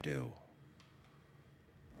do?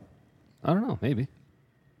 I don't know. Maybe.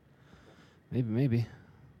 Well,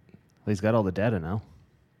 he's got all the data now.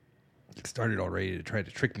 You started already to try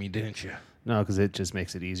to trick me, didn't you? No, because it just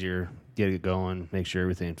makes it easier. Get it going. Make sure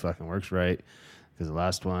everything fucking works right. Because the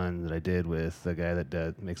last one that I did with the guy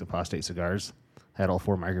that makes apostate cigars had all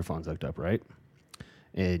 4 microphones hooked up, right?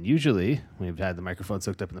 And usually, when we've had the microphones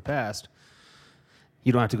hooked up in the past,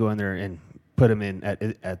 you don't have to go in there and put them in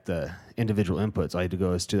at the individual inputs. All you have to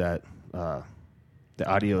go is to that the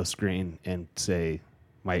audio screen and say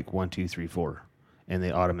mic 1, 2, 3, 4, and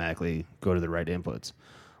they automatically go to the right inputs.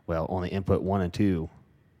 Well, only input 1 and 2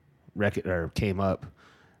 came up,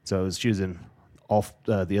 so I was choosing all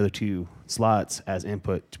the other 2 slots as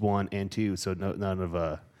input 1 and 2. So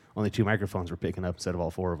only 2 microphones were picking up instead of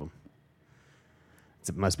all 4 of them.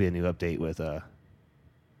 It must be a new update with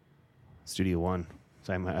Studio One.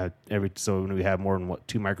 So when we have more than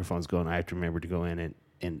 2 microphones going, I have to remember to go in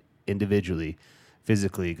and individually,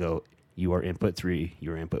 physically go. You are input 3.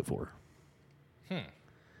 You are input 4.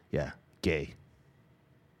 Yeah, gay.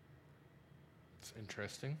 It's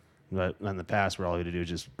interesting. But in the past, where all you had to do is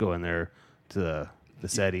just go in there to the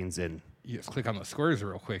settings and You just click on the squares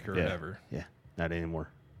real quick or whatever. Yeah, not anymore.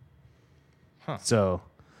 Huh. So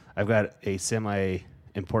I've got a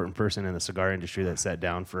semi-important person in the cigar industry that sat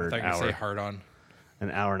down for I thought you were gonna say hard on.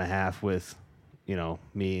 an hour and a half with,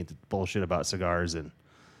 me bullshit about cigars and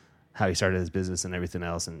how he started his business and everything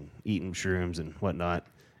else and eating shrooms and whatnot.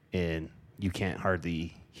 And you can't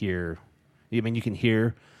hardly hear. I mean, you can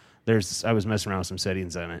hear. I was messing around with some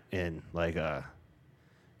settings on it, and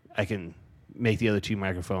I can make the other 2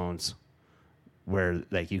 microphones where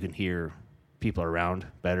you can hear people around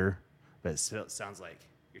better, but it still sounds like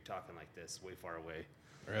you're talking like this way far away.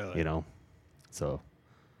 Really? So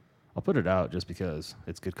I'll put it out just because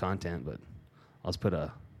it's good content, but I'll just put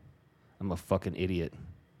I'm a fucking idiot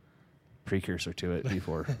precursor to it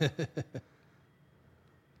before.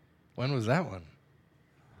 When was that one?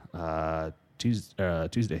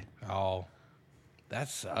 Tuesday. Oh, that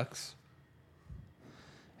sucks.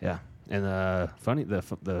 Yeah. And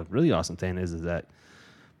the really awesome thing is that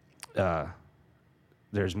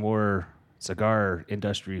there's more cigar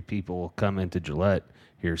industry people coming to Gillette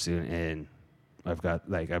here soon, and I've got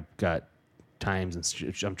times,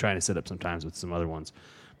 and I'm trying to set up some times with some other ones,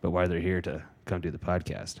 but while they're here to come do the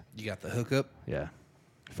podcast. You got the hookup? Yeah,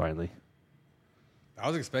 finally. I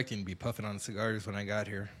was expecting to be puffing on cigars when I got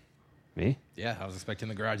here. Me? Yeah, I was expecting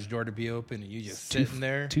the garage door to be open and you just sitting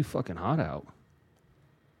there. Too fucking hot out.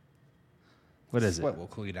 What is Sweat it? will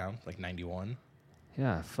cool you down, like 91.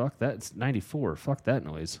 Yeah, fuck that. It's 94. Fuck that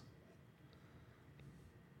noise.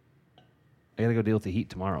 I gotta go deal with the heat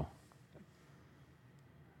tomorrow.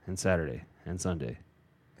 And Saturday. And Sunday.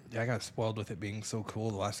 Yeah, I got spoiled with it being so cool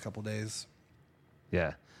the last couple days.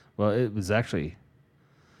 Yeah. Well, it was actually,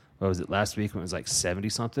 what was it, last week when it was like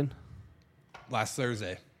 70-something? Last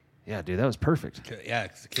Thursday. Yeah, dude, that was perfect. Yeah,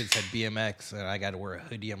 because the kids had BMX and I got to wear a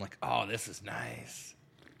hoodie. I'm like, oh, this is nice.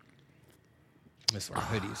 Miss wearing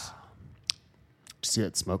hoodies. Did you see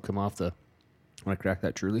that smoke come off when I cracked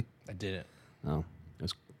that Truly? I didn't. Oh, it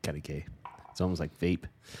was kind of gay. It's almost like vape.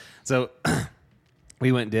 So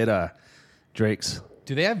we went and did Drake's.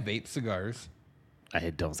 Do they have vape cigars?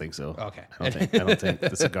 I don't think so. Okay. I don't think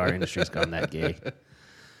the cigar industry's gone that gay.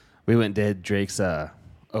 We went and did Drake's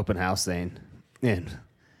open house thing, and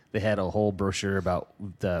they had a whole brochure about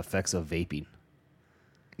the effects of vaping.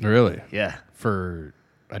 Really? Yeah. For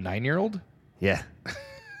a 9-year-old? Yeah.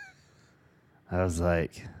 I was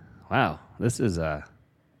like, wow, this is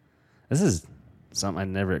something I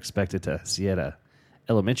never expected to see at a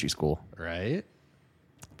elementary school. Right?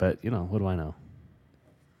 But, what do I know?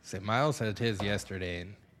 Say, Miles had his yesterday,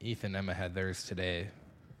 and Ethan and Emma had theirs today.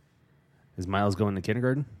 Is Miles going to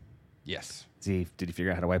kindergarten? Yes. Did he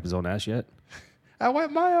figure out how to wipe his own ass yet? I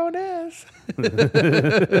wiped my own ass.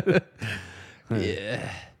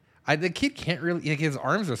 Yeah. The kid can't really, his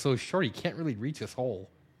arms are so short, he can't really reach his hole.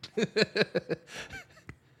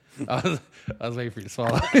 I was waiting for you to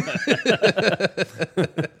swallow.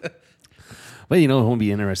 Well, he won't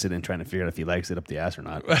be interested in trying to figure out if he likes it up the ass or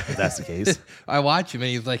not, if that's the case. I watch him, and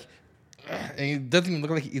he's like, and he doesn't even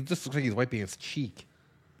look like, it just looks like he's wiping his cheek.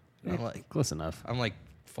 And Close enough. I'm like,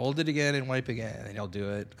 fold it again and wipe again. And he'll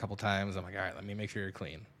do it a couple times. I'm like, all right, let me make sure you're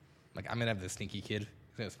clean. Like, I'm going to have this stinky kid.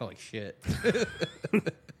 He's going to smell like shit.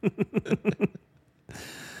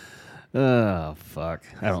 Oh, fuck.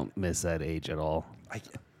 I don't miss that age at all.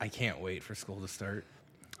 I can't wait for school to start.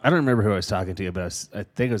 I don't remember who I was talking to, but I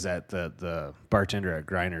think it was at the bartender at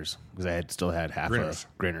Grinders, because I still had half Grinners.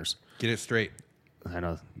 of Grinners. Get it straight. I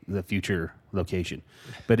know the future location.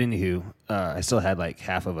 But anywho, I still had like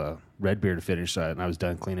half of a red beer to finish, and I was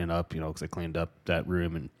done cleaning up, because I cleaned up that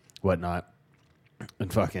room and whatnot.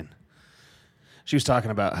 And fucking, she was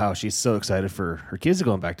talking about how she's so excited for her kids to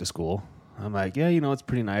going back to school. I'm like, yeah, it's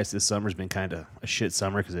pretty nice. This summer's been kind of a shit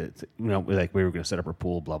summer because we were going to set up our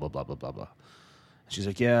pool, blah, blah, blah, blah, blah, blah. She's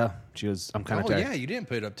like, yeah. She goes, I'm kind of tired. Yeah, you didn't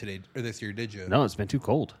put it up today or this year, did you? No, it's been too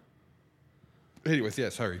cold. Anyways, yeah,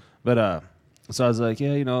 sorry. But so I was like,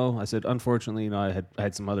 yeah, I said, unfortunately, I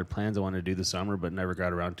had some other plans I wanted to do this summer, but never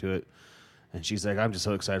got around to it. And she's like, I'm just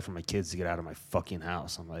so excited for my kids to get out of my fucking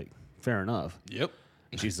house. I'm like, fair enough. Yep.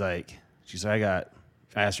 And she's like, I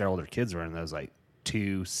asked her how old her kids were, and that was like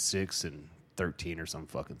 2, 6, and 13 or some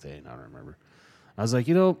fucking thing. I don't remember. I was like,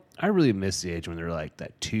 I really miss the age when they're like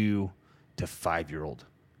that 2 to 5-year-old.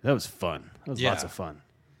 That was fun. That was lots of fun.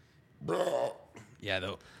 Yeah,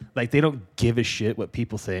 though. Like, they don't give a shit what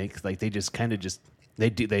people think. Like, they just kind of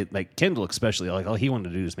they like Kendall especially. Like, all he wanted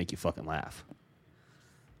to do is make you fucking laugh.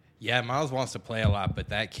 Yeah, Miles wants to play a lot, but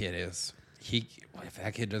that kid is if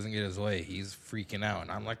that kid doesn't get his way, he's freaking out.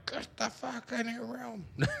 And I'm like, get the fuck in your room.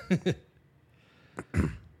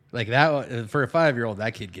 Like that for a 5-year-old,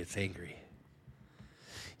 that kid gets angry.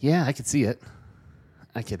 Yeah, I could see it.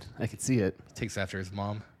 I could see it. Takes after his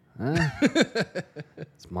mom.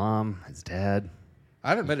 His mom, his dad. I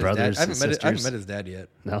haven't met his dad. I haven't met his dad yet.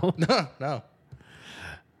 No? No.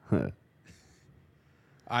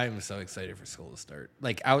 I'm so excited for school to start.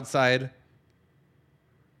 Like outside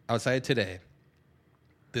today,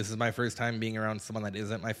 this is my first time being around someone that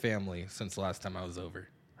isn't my family since the last time I was over.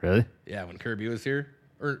 Really? Yeah, when Kirby was here.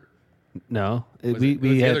 Or no,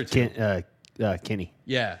 we had Kenny.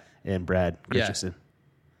 Yeah. And Brad Richardson.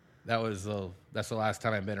 Yeah. That's the last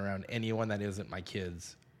time I've been around anyone that isn't my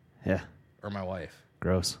kids. Yeah. Or my wife.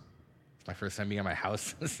 Gross. It's my first time being at my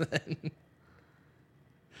house since then.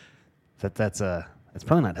 It's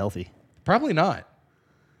probably not healthy. Probably not.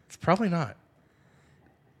 It's probably not.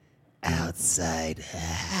 Outside.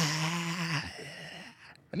 I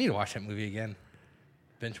need to watch that movie again.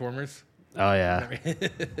 Benchwarmers. Oh, yeah.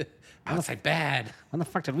 Outside bad. When the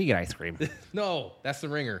fuck did we get ice cream? No, that's The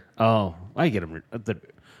Ringer. Oh, I get them.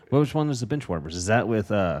 Which one was the Benchwarmers? Is that with...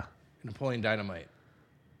 Napoleon Dynamite.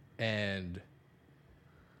 And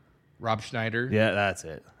Rob Schneider. Yeah, that's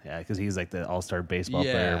it. Yeah, because he's like the all-star baseball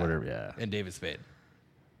player or whatever. Yeah. And David Spade.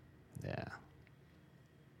 Yeah.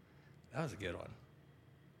 That was a good one.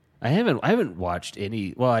 I haven't watched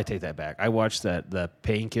any... Well, I take that back. I watched the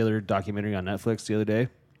Painkiller documentary on Netflix the other day.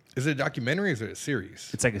 Is it a documentary or is it a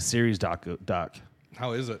series? It's like a series doc.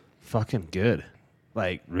 How is it? Fucking good.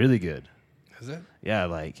 Like, really good. Is it? Yeah,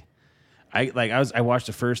 I watched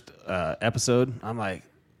the first episode. I'm like...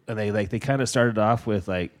 And they kind of started off with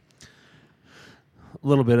like a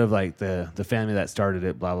little bit of like the family that started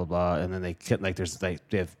it, blah blah blah, and then they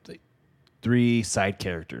have 4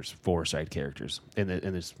 side characters in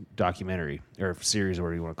this documentary or series or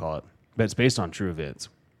whatever you want to call it, but it's based on true events.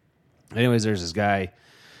 Anyways, there's this guy.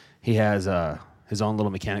 He has his own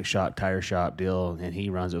little mechanic shop, tire shop deal, and he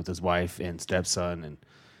runs it with his wife and stepson,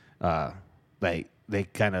 and they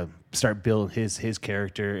kind of start building his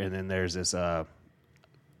character, and then there's this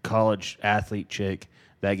college athlete chick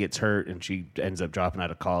that gets hurt and she ends up dropping out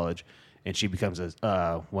of college and she becomes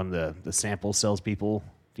one of the sample salespeople,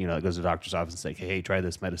 that goes to the doctor's office and say, hey, try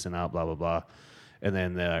this medicine out, blah, blah, blah. And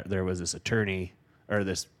then there was this attorney or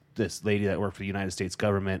this lady that worked for the United States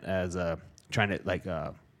government as trying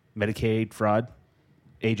to Medicaid fraud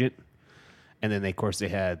agent. And then of course they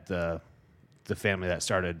had the family that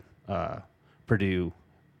started Purdue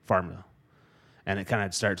Pharma. And it kind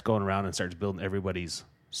of starts going around and starts building everybody's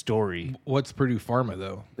story. What's Purdue Pharma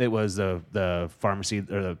though? It was the pharmacy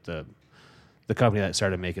or the company that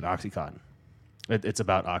started making OxyContin. It's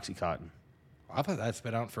about OxyContin. I thought that's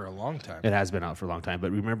been out for a long time. It has been out for a long time,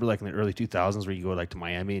 but remember like in the early 2000s where you go like to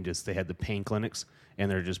Miami and they had the pain clinics and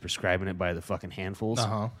they're just prescribing it by the fucking handfuls.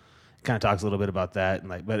 Uh-huh. It kind of talks a little bit about that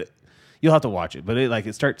and you'll have to watch it, but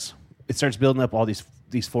it starts building up all these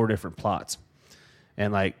 4 different plots.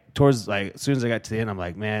 And towards as soon as I got to the end, I'm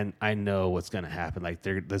like, man, I know what's gonna happen. Like,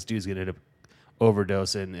 this dude's gonna end up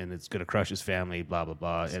overdosing, and it's gonna crush his family. Blah blah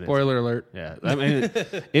blah. And spoiler alert. Yeah, I mean,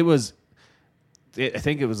 it was. I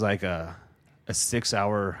think it was like a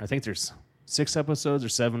 6-hour. I think there's 6 episodes or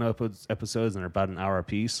 7 episodes, and they're about an hour a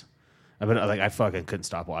piece. I fucking couldn't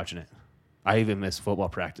stop watching it. I even missed football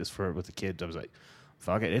practice with the kids. I was like,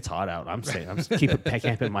 fuck it, it's hot out. I'm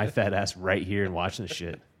camping my fat ass right here and watching this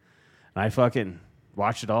shit. And I fucking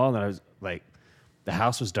watched it all, and then I was like, the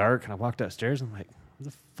house was dark, and I walked upstairs, and I'm like, where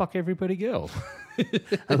the fuck everybody go?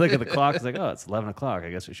 I look at the clock, it's like, oh, it's 11 o'clock. I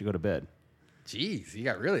guess we should go to bed. Jeez, you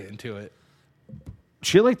got really into it.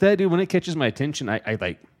 Shit like that, dude. When it catches my attention,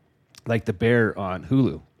 I like The Bear on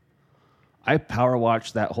Hulu. I power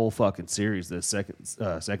watched that whole fucking series, the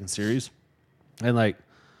second series, and like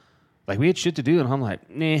we had shit to do, and I'm like,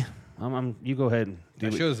 nah, you go ahead and do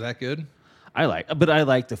That it. show's that good? I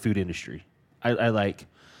like the food industry. I like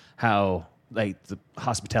how like the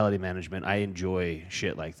hospitality management. I enjoy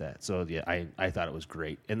shit like that. So yeah, I thought it was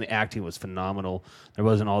great, and the acting was phenomenal. There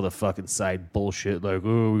wasn't all the fucking side bullshit like,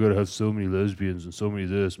 oh, we gotta have so many lesbians and so many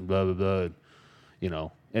this and blah blah blah. And, you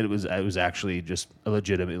know, and it was actually just a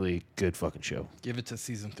legitimately good fucking show. Give it to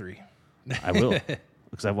season 3. I will,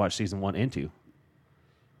 because I've watched season 1 and 2.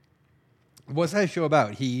 What's that show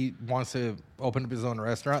about? He wants to open up his own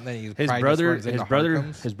restaurant, and then he's his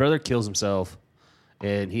brother kills himself,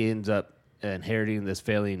 and he ends up inheriting this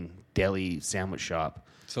failing deli sandwich shop.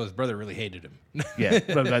 So his brother really hated him. Yeah,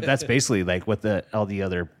 but that's basically like what all the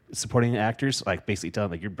other supporting actors like basically tell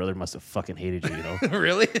him, like, your brother must have fucking hated you, you know?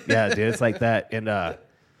 Really? Yeah, dude, it's like that. And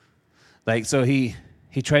like, so he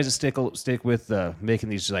tries to stick with making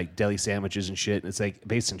these like deli sandwiches and shit. And it's like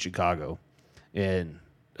based in Chicago, and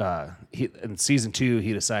in season 2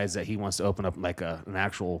 he decides that he wants to open up like an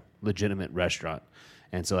actual legitimate restaurant.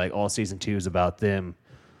 And so like all season 2 is about them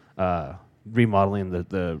remodeling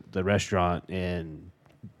the restaurant and,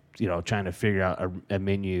 you know, trying to figure out a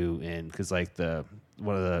menu. And because like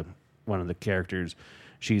one of the characters,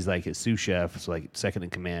 she's like his sous chef, so like second in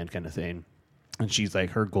command kind of thing. And she's like,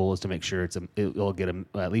 her goal is to make sure it'll get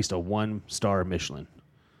at least a 1-star Michelin,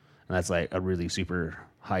 and that's like a really super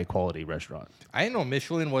high quality restaurant. I didn't know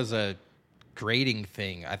Michelin was a grading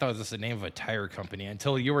thing. I thought it was just the name of a tire company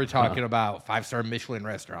until you were talking about 5-star Michelin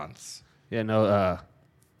restaurants. Yeah, no,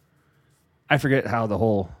 I forget how the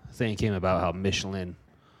whole thing came about. How Michelin,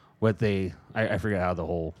 I forget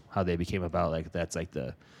how they became about. Like that's like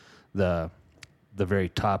the very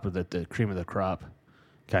top of the cream of the crop,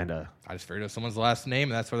 kind of. I just figured out someone's last name,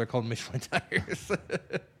 and that's why they're called Michelin tires.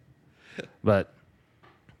 But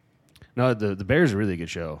no, the Bear's a really good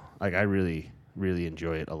show. Like I really, really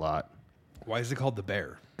enjoy it a lot. Why is it called The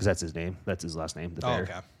Bear? Because that's his name. That's his last name, The Bear. Oh,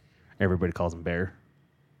 okay. Everybody calls him Bear.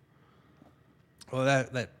 Well,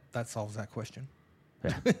 that solves that question.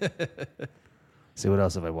 Yeah. See, what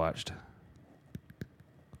else have I watched?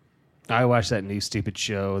 I watched that new stupid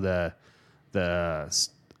show, the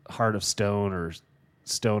Heart of Stone or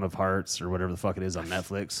Stone of Hearts or whatever the fuck it is on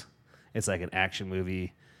Netflix. It's like an action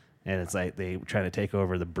movie, and it's like they try to take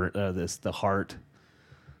over the heart.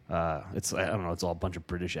 It's I don't know. It's all a bunch of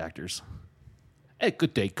British actors. Hey,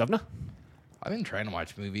 good day, governor. I've been trying to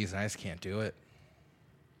watch movies, and I just can't do it.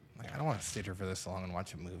 Like, I don't want to sit here for this long and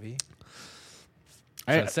watch a movie.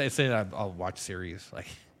 Say that I'll watch series. Like,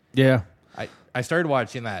 yeah, I started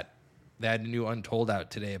watching that. They had a new Untold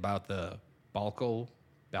out today about the Balco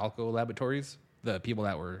laboratories, the people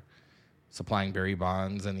that were supplying Barry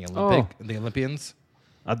Bonds and the Olympians.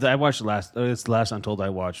 I watched the last Untold I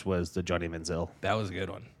watched was the Johnny Manziel. That was a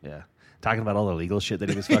good one. Yeah, talking about all the legal shit that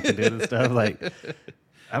he was fucking doing and stuff. Like,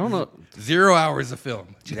 I don't know. 0 hours of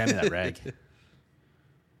film. Dude, hand me that rag.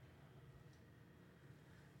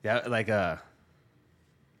 Yeah, like well,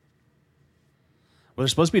 they're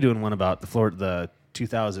supposed to be doing one about the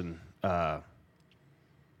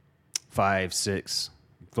 2005-06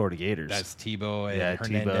 Florida Gators. That's Tebow and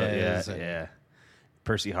Hernandez. Yeah.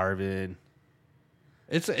 Percy Harvin.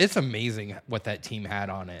 It's amazing what that team had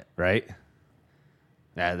on it. Right?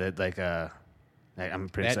 Yeah, that like I'm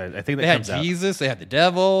pretty excited. I think they had Jesus, they had the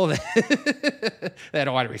devil, they had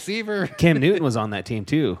a wide receiver. Cam Newton was on that team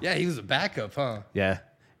too. Yeah, he was a backup, huh? Yeah.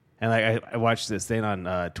 And like I watched this thing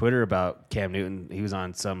on Twitter about Cam Newton. He was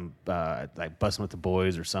on some like Busting with the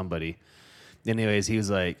Boys or somebody. Anyways, he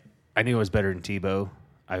was like, I knew I was better than Tebow.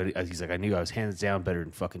 He's like, I knew I was hands down better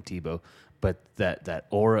than fucking Tebow. But that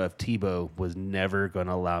aura of Tebow was never going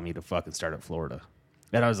to allow me to fucking start at Florida.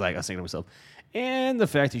 And I was thinking to myself, and the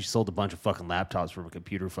fact that you sold a bunch of fucking laptops from a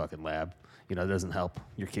computer fucking lab, doesn't help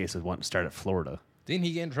your case of wanting to start at Florida. Didn't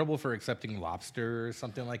he get in trouble for accepting lobster or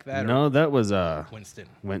something like that? No, that was Winston.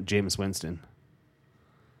 Jameis Winston.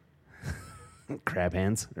 Crab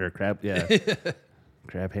hands yeah.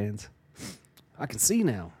 Crab hands. I can see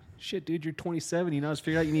now. Shit, dude, you're 27. You know, just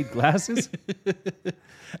figured out you need glasses.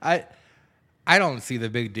 I don't see the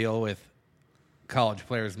big deal with college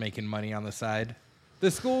players making money on the side.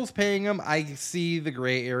 The school's paying them. I see the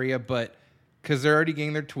gray area, but because they're already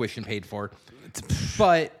getting their tuition paid for.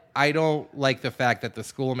 But I don't like the fact that the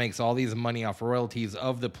school makes all these money off royalties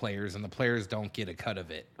of the players, and the players don't get a cut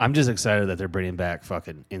of it. I'm just excited that they're bringing back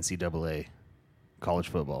fucking NCAA college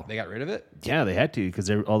football. They got rid of it? Yeah, they had to because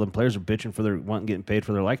all the players are bitching for getting paid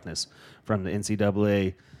for their likeness from the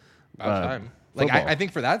NCAA. About time. Like, football. I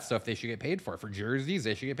think for that stuff, they should get paid for. For jerseys,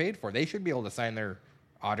 they should get paid for. They should be able to sign their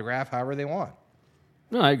autograph however they want.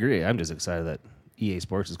 No, I agree. I'm just excited that EA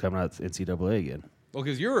Sports is coming out with NCAA again. Well,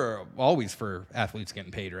 because you're always for athletes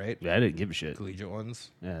getting paid, right? Yeah, I didn't give a shit. Collegiate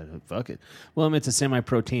ones. Yeah, fuck it. Well, I mean, it's a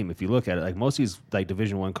semi-pro team. If you look at it, like most of these like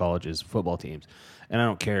Division I colleges football teams, and I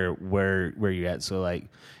don't care where you're at. So like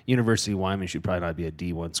University of Wyoming should probably not be a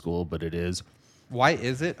D1 school, but it is. Why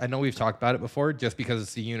is it? I know we've talked about it before. Just because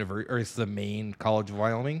it's the or it's the main college of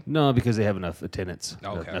Wyoming. No, because they have enough attendance,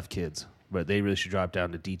 Okay. enough kids. But they really should drop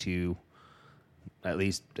down to D2, at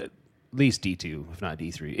least D2, if not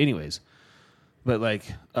D3. Anyways, but like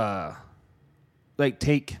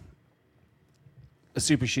take a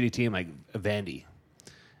super shitty team like Vandy,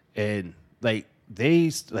 and like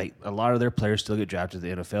a lot of their players still get drafted to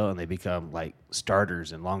the NFL and they become like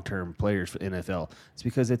starters and long-term players for the NFL. It's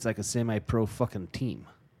because it's like a semi-pro fucking team.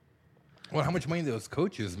 Well, how much money do those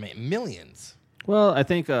coaches make? Millions. Well, I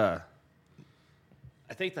think the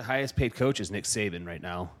highest paid coach is Nick Saban right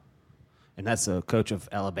now, and that's the coach of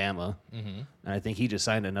Alabama. Mm-hmm. And I think he just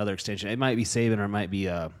signed another extension. It might be Saban or it might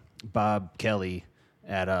be Bob Kelly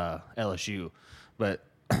at LSU, but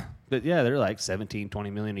yeah, they're like 17, 20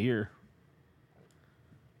 million a year.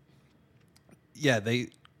 Yeah,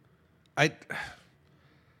 I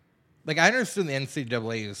understood the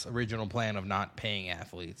NCAA's original plan of not paying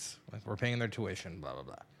athletes. Like, we're paying their tuition, blah, blah,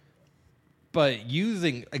 blah. But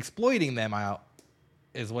exploiting them out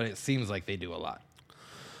is what it seems like they do a lot.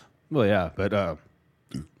 Well, yeah, but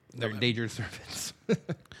They're dangerous servants.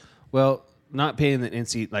 well, not paying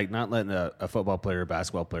the not letting a football player,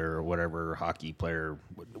 basketball player, or whatever, hockey player,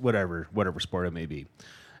 whatever sport it may be,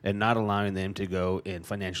 and not allowing them to go and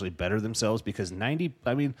financially better themselves because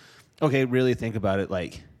really think about it,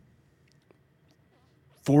 like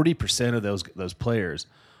 40% of those players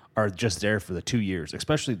are just there for the 2 years,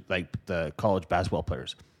 especially like the college basketball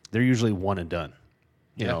players. They're usually one and done.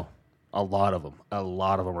 You know, a lot of them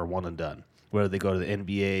are one and done. Whether they go to the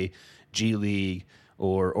NBA, G League,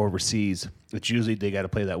 or overseas, it's usually they got to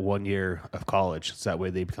play that 1 year of college, so that way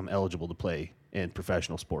they become eligible to play in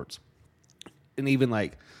professional sports. And even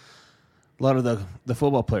like a lot of the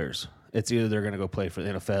football players, it's either they're going to go play for the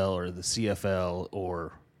NFL or the CFL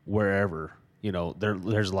or wherever. You know,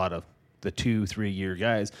 there's a lot of the 2-3 year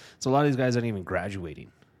guys. So a lot of these guys aren't even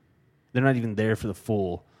graduating. They're not even there for the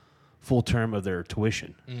full term of their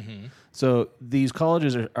tuition. Mm-hmm. So these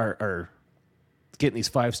colleges are getting these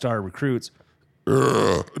 5-star recruits,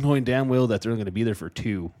 knowing damn well that they're going to be there for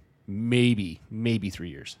 2, maybe 3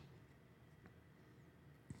 years.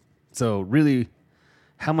 So really,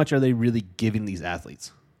 how much are they really giving these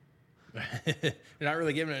athletes? They're not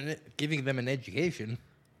really giving them an education.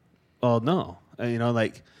 Well, no.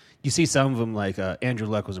 Like you see some of them, like Andrew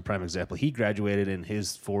Luck was a prime example. He graduated in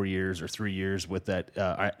his 4 years or 3 years with that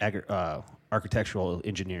architectural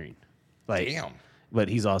engineering. Like, damn. But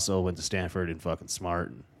he's also went to Stanford and fucking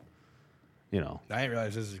smart, and I didn't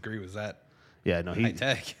realize his degree was that. Yeah, no, high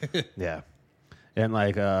tech. Yeah, and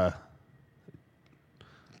I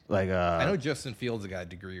know Justin Fields got a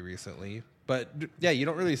degree recently, but yeah, you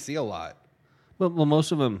don't really see a lot. Well,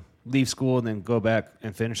 most of them leave school and then go back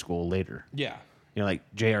and finish school later. Yeah. Like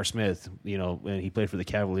J.R. Smith, when he played for the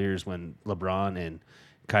Cavaliers when LeBron and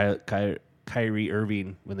Kyrie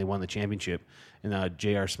Irving, when they won the championship, and now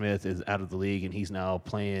J.R. Smith is out of the league and he's now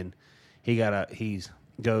playing. He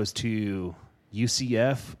goes to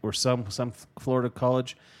UCF or some Florida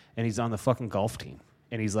college, and he's on the fucking golf team,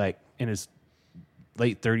 and he's like in his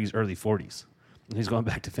late 30s, early 40s, and he's going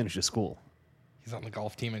back to finish his school. He's on the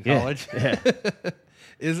golf team in college. Yeah.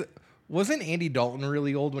 Wasn't Andy Dalton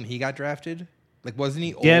really old when he got drafted? Like, wasn't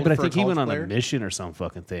he old? Yeah, but I for think a he went on player? a mission or some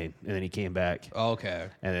fucking thing, and then he came back. Oh, okay.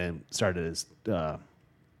 And then started his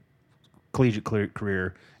collegiate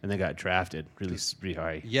career, and then got drafted really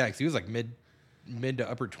high. Yeah, because he was like mid to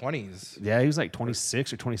upper 20s. Yeah, he was like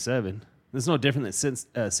 26 or 27. This is no different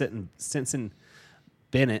than Stetson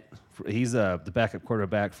Bennett. He's the backup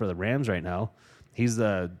quarterback for the Rams right now. He's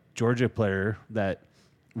the Georgia player that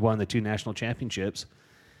won the 2 national championships,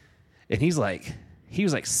 and he was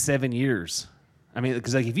like 7 years. I mean,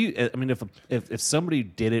 because like if somebody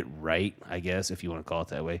did it right, I guess if you want to call it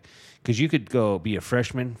that way, because you could go be a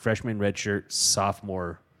freshman redshirt,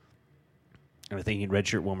 sophomore, and I think you'd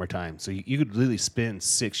redshirt one more time. So you could literally spend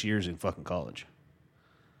 6 years in fucking college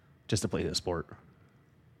just to play the sport.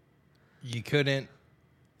 You couldn't.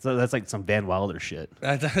 So that's like some Van Wilder shit.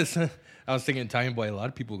 I was thinking Italian Boy. A lot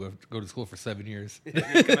of people go to school for 7 years. Come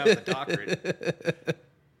out with a doctorate.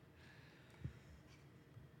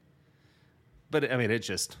 But I mean, it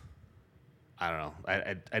just, I don't know.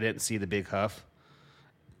 I didn't see the big huff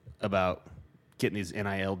about getting these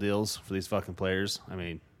NIL deals for these fucking players. I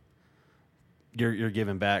mean, you're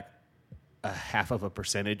giving back a half of a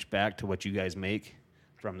percentage back to what you guys make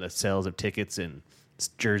from the sales of tickets and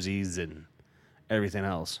jerseys and everything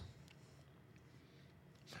else.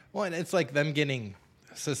 Well, and it's like them getting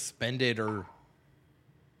suspended or...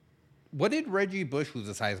 What did Reggie Bush lose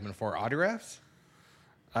his Heisman for? Autographs?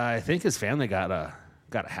 I think his family got a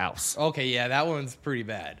house. Okay, yeah, that one's pretty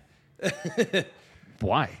bad.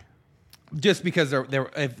 Why? Just because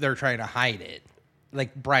they're trying to hide it,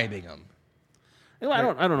 like bribing them. Well, I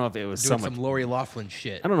don't know if it was Doing so much. some Lori Loughlin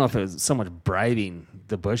shit. I don't know if it was so much bribing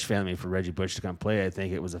the Bush family for Reggie Bush to come play. I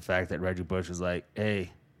think it was the fact that Reggie Bush was like,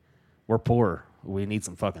 "Hey, we're poor. We need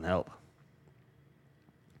some fucking help."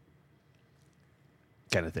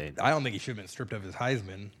 Kind of thing. I don't think he should have been stripped of his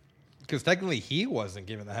Heisman because technically he wasn't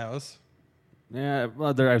given the house. Yeah,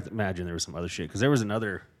 well, I imagine there was some other shit because there was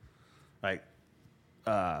another, like,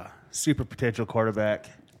 super potential quarterback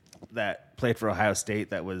that played for Ohio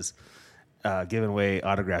State that was giving away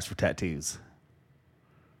autographs for tattoos.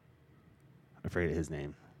 I'm afraid of his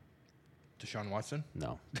name. Deshaun Watson?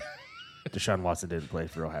 No. Deshaun Watson didn't play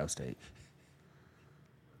for Ohio State.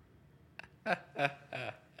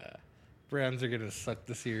 Browns are going to suck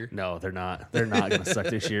this year. No, they're not. They're not going to suck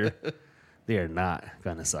this year. They are not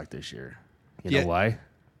going to suck this year. You know why?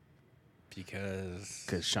 Because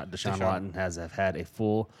Deshaun Watson has had a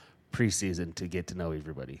full preseason to get to know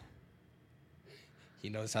everybody. He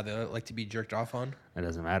knows how they like to be jerked off on. It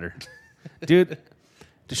doesn't matter. Dude,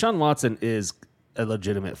 Deshaun Watson is a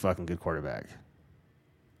legitimate fucking good quarterback.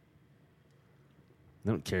 I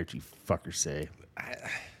don't care what you fuckers say.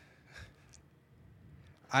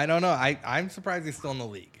 I don't know. I'm surprised he's still in the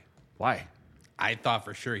league. Why? I thought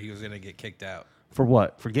for sure he was going to get kicked out. For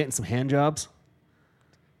what? For getting some hand jobs?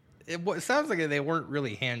 It sounds like they weren't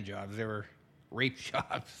really hand jobs. They were rape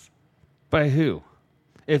jobs. By who?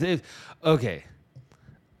 Okay.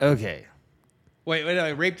 Wait,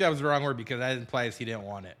 no, rape job is the wrong word because that implies he didn't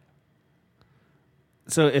want it.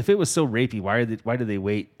 So if it was so rapey, why did they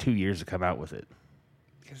wait 2 years to come out with it?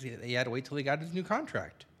 Because he had to wait till he got his new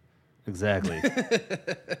contract. Exactly.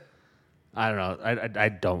 I don't know. I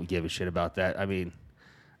don't give a shit about that. I mean,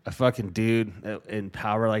 a fucking dude in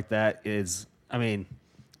power like that is, I mean,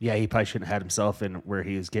 yeah, he probably shouldn't have had himself in where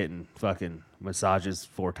he was getting fucking massages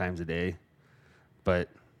 4 times a day. But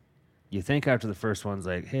you think after the first one's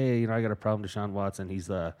like, hey, I got a problem, Deshaun Watson. He's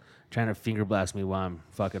trying to finger blast me while I'm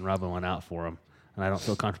fucking rubbing one out for him. And I don't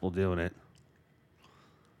feel comfortable doing it.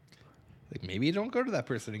 Like, maybe you don't go to that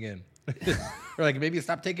person again. Or like, maybe you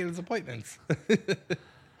stop taking his appointments.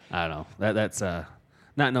 I don't know. That's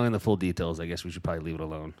not knowing the full details. I guess we should probably leave it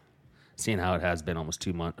alone. Seeing how it has been almost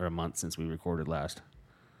 2 months or a month since we recorded last.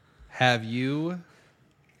 Have you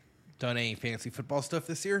done any fantasy football stuff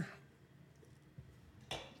this year?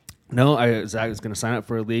 No, I was going to sign up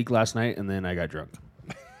for a league last night, and then I got drunk.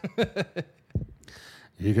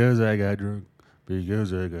 Because I got drunk. You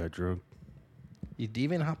didn't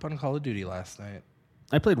even hop on Call of Duty last night.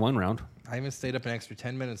 I played 1 round. I even stayed up an extra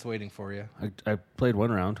 10 minutes waiting for you. I played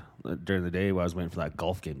 1 round during the day while I was waiting for that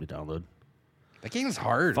golf game to download. That game's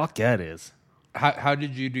hard. Fuck yeah, it is. How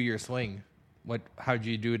did you do your swing? How did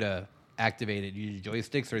you do to activate it? You use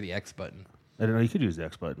joysticks or the X button? I didn't know you could use the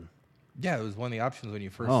X button. Yeah, it was one of the options when you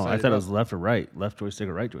first. Oh, I thought it up. was left or right, left joystick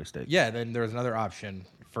or right joystick. Yeah, then there was another option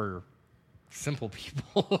for simple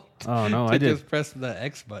people. Oh no, to I did. Just press the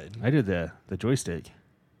X button. I did the joystick. I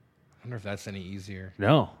wonder if that's any easier.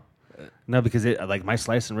 No, because it like my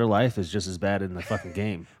slice in real life is just as bad in the fucking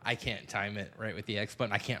game. I can't time it right with the X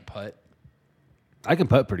button. I can't putt. I can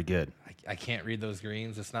putt pretty good. I can't read those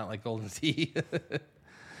greens. It's not like Golden Tee.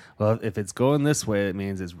 Well, if it's going this way, it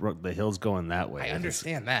means the hill's going that way. I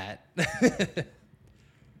understand that.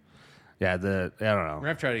 Yeah, I don't know. We're gonna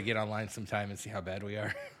have to try to get online sometime and see how bad we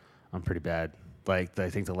are. I'm pretty bad. Like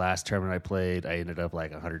I think the last tournament I played, I ended up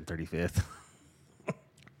like 135th.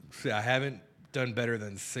 See, I haven't done better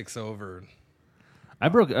than 6 over. I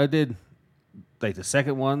did like the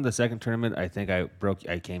second tournament. I think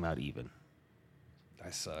I came out even.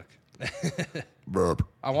 I suck. Burp.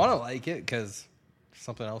 I want to like it because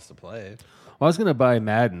something else to play. Well, I was gonna buy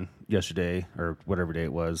Madden yesterday or whatever day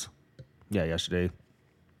it was. Yeah, yesterday.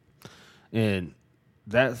 And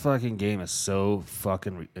that fucking game is so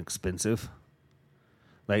fucking expensive.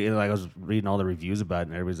 Like I was reading all the reviews about it,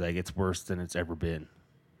 and everybody's like, it's worse than it's ever been.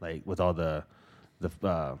 Like with all the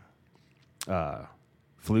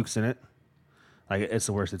flukes in it, like it's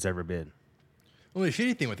the worst it's ever been. Well, the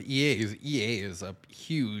shitty thing with EA is a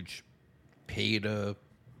huge pay to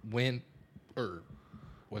win Or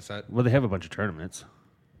what's that? Well, they have a bunch of tournaments.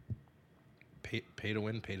 Pay to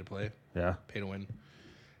win, pay to play, Yeah. pay to win.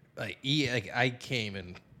 Like I can't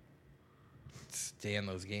even stand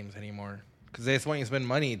those games anymore because they just want you to spend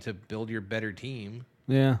money to build your better team.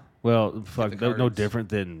 Yeah. Well, fuck, the no cards. different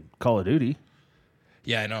than Call of Duty.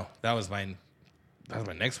 Yeah, I know. That was my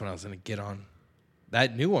next one I was gonna get on.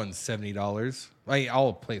 That new one's $70. Like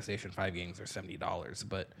all PlayStation 5 games are $70,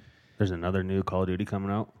 but There's another new Call of Duty coming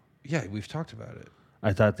out. yeah, we've talked about it.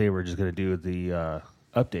 I thought they were just going to do the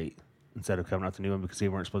update instead of coming out the new one because they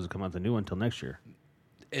weren't supposed to come out the new one until next year.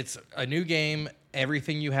 It's a new game.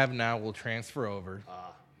 Everything you have now will transfer over.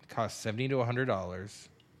 It costs $70 to $100,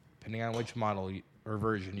 depending on which model or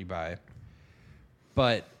version you buy.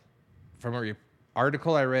 But from an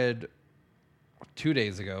article I read 2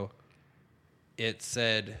 days ago, it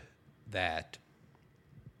said that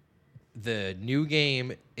the new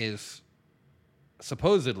game is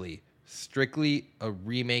supposedly strictly a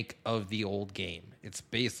remake of the old game. It's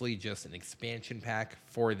basically just an expansion pack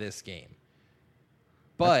for this game.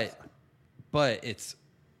 But it's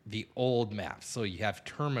the old map. So you have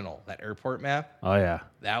Terminal, that airport map. Oh, yeah.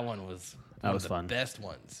 That one was That was fun. the best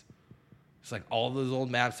ones. It's like all those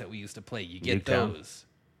old maps that we used to play. You get Nuketown? those.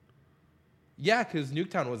 Yeah, because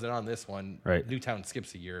Nuketown wasn't on this one. Right. Nuketown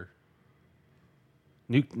skips a year.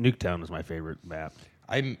 Nuketown was my favorite map.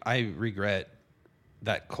 I regret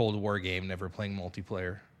that Cold War game never playing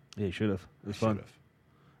multiplayer. Yeah, you should have. It was fun. Should've.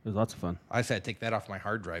 It was lots of fun. I just had to take that off my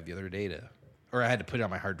hard drive the other day or I had to put it on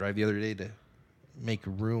my hard drive the other day to make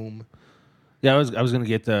room. Yeah, I was going to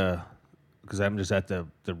get because I'm just at the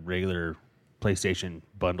regular PlayStation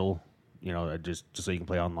bundle, just so you can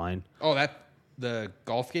play online. Oh, the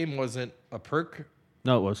golf game wasn't a perk?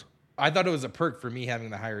 No, it was. I thought it was a perk for me having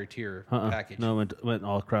the higher tier package. No, it went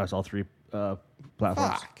all across all three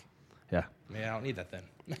platforms. Fuck. Yeah. Man, I don't need that then.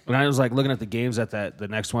 When I was like looking at the games at the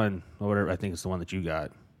next one, or whatever, I think it's the one that you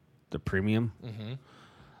got, the premium. Mm-hmm.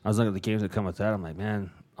 I was looking at the games that come with that. I'm like, man,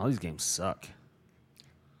 all these games suck.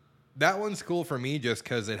 That one's cool for me just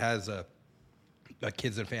because it has a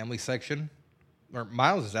kids and family section. Or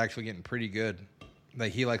Miles is actually getting pretty good.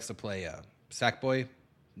 Like he likes to play Sackboy,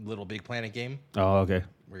 Little Big Planet game, Oh, okay.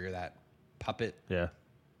 where you're that puppet, Yeah.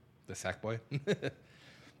 the Sackboy.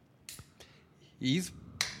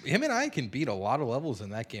 Him and I can beat a lot of levels in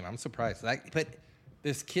that game. I'm surprised. But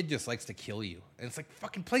this kid just likes to kill you, and it's like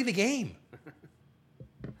fucking play the game.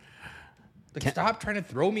 Like, stop trying to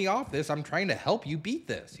throw me off this. I'm trying to help you beat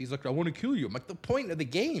this. He's like, I want to kill you. I'm like, the point of the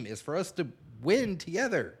game is for us to win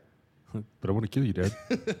together. But I want to kill you, Dad.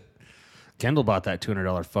 Kendall bought that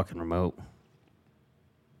 $200 fucking remote.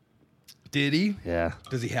 Did he? Yeah.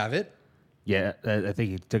 Does he have it? Yeah, I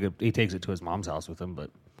think he takes it to his mom's house with him, but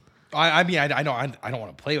I mean, I don't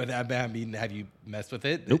want to play with that. I mean, have you messed with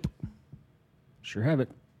it? nope. Sure have it.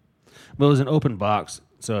 Well, it was an open box,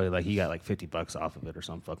 so like he got like $50 off of it or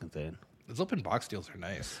some fucking thing. Those open box deals are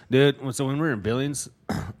nice. Dude, so when we were in Billings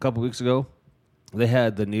a couple weeks ago, they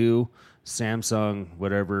had the new Samsung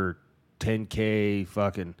whatever 10K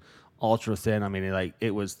fucking ultra thin. I mean,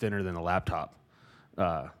 it was thinner than a laptop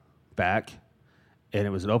back, and it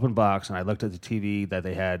was an open box. And I looked at the TV that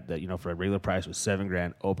they had that for a regular price was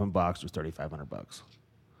 $7,000. Open box was $3,500.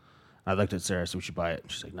 I looked at Sarah, so we should buy it.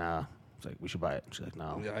 She's like, nah. It's like we should buy it. She's like,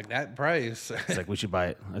 no. Like that price. It's like we should buy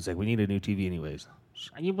it. I was like, we need a new TV anyways.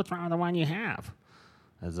 She's like, what's wrong with the one you have?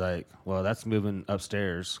 I was like, well, that's moving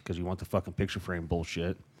upstairs because you want the fucking picture frame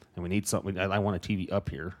bullshit, and we need something. I want a TV up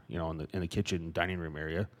here, in the kitchen dining room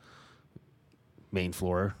area, main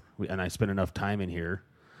floor, and I spend enough time in here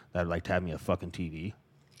that I'd like to have me a fucking TV,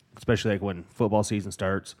 especially like when football season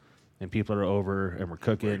starts and people are over and we're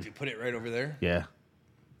cooking. Did you put it right over there? Yeah,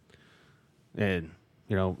 and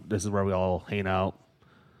this is where we all hang out.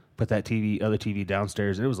 Put that other TV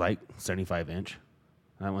downstairs, and it was like 75-inch.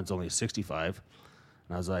 That one's only 65.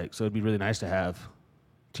 And I was like, so it'd be really nice to have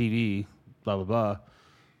TV, blah, blah, blah.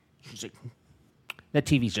 She's like, that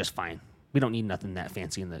TV's just fine. We don't need nothing that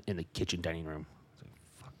fancy in the kitchen dining room. I was like,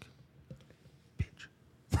 fuck. Bitch.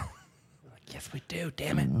 Yes, we do.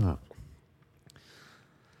 Damn it.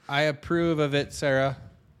 I approve of it, Sarah.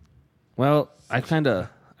 Well, I've kind of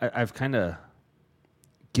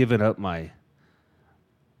given up my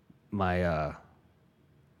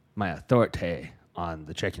authority on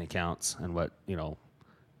the checking accounts and what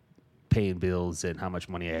paying bills and how much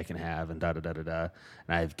money I can have and da da da da da.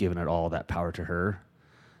 And I've given it all that power to her.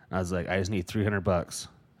 And I was like, I just need $300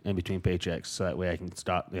 in between paychecks so that way I can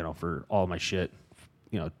stop for all my shit,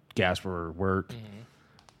 gas for work,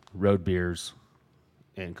 road beers,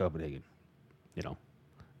 in Copenhagen. It's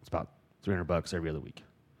about $300 every other week.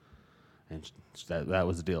 And that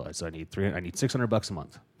was the deal. So I need $600 a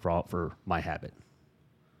month for my habit.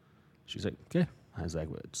 She's like, okay. I was like,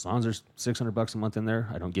 well, as long as there's $600 a month in there,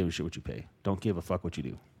 I don't give a shit what you pay. Don't give a fuck what you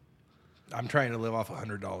do. I'm trying to live off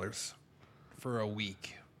 $100 for a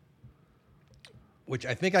week, which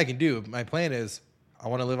I think I can do. My plan is I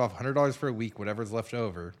want to live off $100 for a week. Whatever's left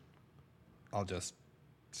over, I'll just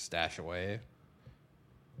stash away.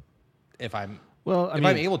 If I'm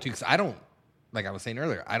able to, because I don't, like I was saying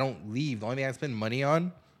earlier, I don't leave. The only thing I spend money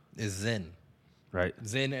on is Zen. Right.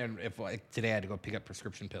 Zen, and if like today I had to go pick up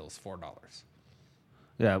prescription pills, $4.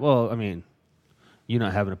 Yeah, well, I mean, you're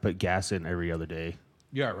not having to put gas in every other day.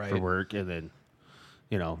 Yeah, right. For work, and then,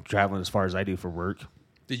 traveling as far as I do for work.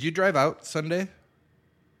 Did you drive out Sunday?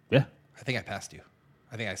 Yeah. I think I passed you.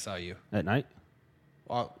 I think I saw you. At night?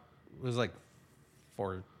 Well, it was like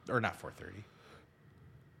 4, or not 4:30.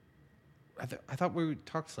 I thought we would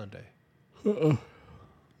talk Sunday.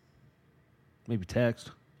 Maybe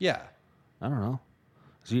text. Yeah. I don't know.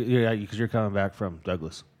 So because you're coming back from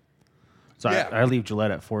Douglas. So yeah. I leave Gillette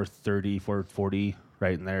at 4:30, 4:40,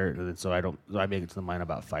 right in there. And so I make it to the mine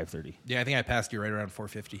about 5:30. Yeah, I think I passed you right around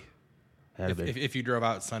 4:50. If you drove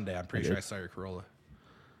out Sunday, I'm pretty sure I saw your Corolla.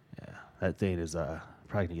 Yeah, that thing is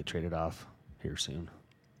probably gonna get traded off here soon.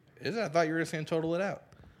 Is it? I thought you were just gonna total it out.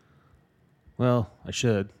 Well, I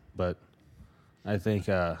should, but I think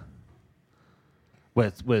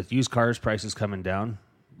with used cars prices coming down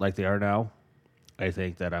like they are now, I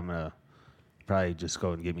think that I'm gonna probably just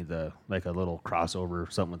go and give me a little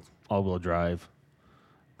crossover, something with all-wheel drive.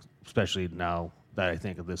 Especially now that I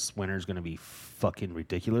think this winter is gonna be fucking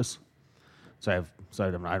ridiculous. So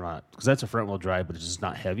I'm not, because that's a front-wheel drive, but it's just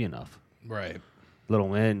not heavy enough. Right. Little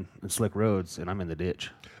wind and slick roads, and I'm in the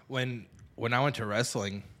ditch. When I went to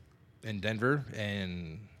wrestling in Denver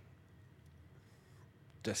in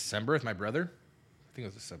December with my brother, I think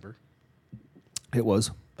it was December. It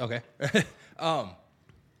was. Okay.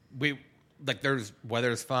 There's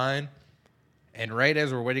weather's fine, and right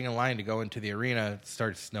as we're waiting in line to go into the arena, it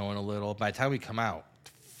starts snowing a little. By the time we come out,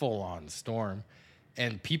 full on storm,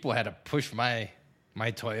 and people had to push my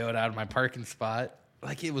Toyota out of my parking spot.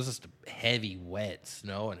 Like it was just heavy, wet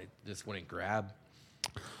snow, and it just wouldn't grab.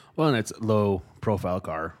 Well, and it's a low profile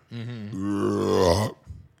car. Mm-hmm.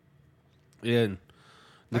 And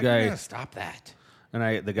the How guy, are you gonna stop that?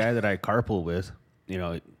 and the guy that I carpool with,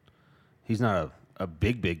 he's not a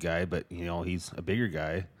big guy, but he's a bigger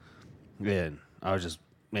guy. And I was just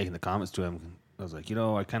making the comments to him. I was like,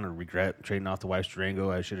 I kind of regret trading off the wife's Durango.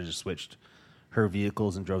 I should have just switched her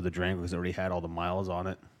vehicles and drove the Durango because it already had all the miles on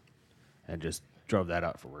it, and just drove that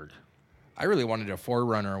out for work. I really wanted a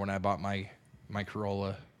 4Runner when I bought my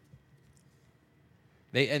Corolla.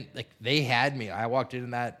 They had me. I walked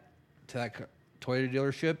into that Toyota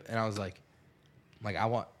dealership, and I was like,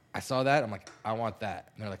 I saw that. I'm like, I want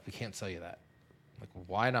that. And they're like, we can't sell you that. I'm like,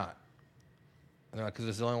 why not? And they're like, because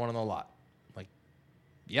it's the only one on the lot. I'm like,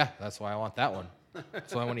 yeah, that's why I want that one.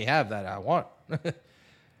 That's the only one you have that I want. And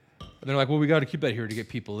they're like, well, we got to keep that here to get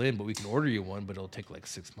people in, but we can order you one, but it'll take like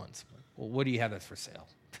 6 months. Like, well, what do you have that's for sale?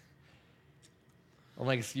 I'm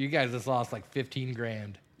like, so you guys just lost like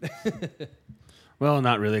 $15,000. Well,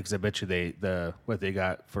 not really, because I bet you what they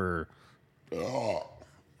got for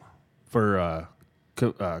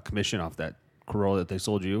commission off that Corolla that they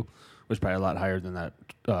sold you was probably a lot higher than that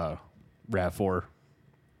RAV4.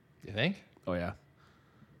 You think? Oh yeah.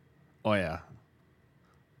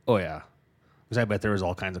 Because I bet there was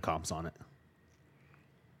all kinds of comps on it.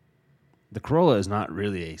 The Corolla is not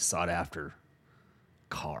really a sought-after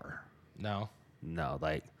car. No. No,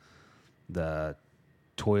 like the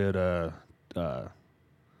Toyota,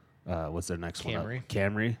 what's their next one?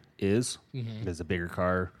 Camry is a bigger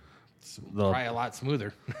car. Probably a lot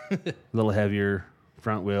smoother. A little heavier,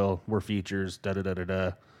 front wheel, more features,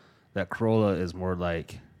 da-da-da-da-da. That Corolla is more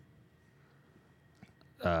like...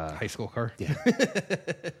 high school car. Yeah.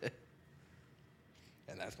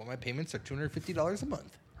 And that's why my payments are $250 a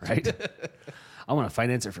month. Right? I want to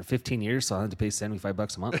finance it for 15 years, so I'll have to pay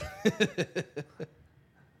 $75 a month.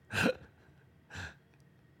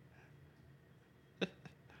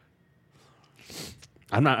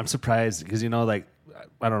 I'm surprised because, I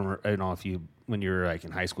don't know if when you were like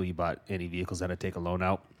in high school, you bought any vehicles that had to take a loan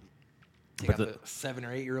out. You got the 7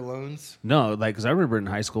 or 8 year loans? No, because I remember in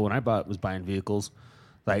high school when I was buying vehicles,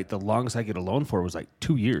 like the longest I get a loan for was like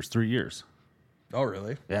 2 years, 3 years. Oh,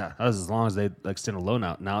 really? Yeah, that was as long as they extend a loan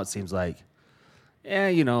out. Now it seems like,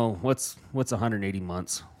 what's 180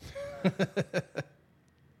 months?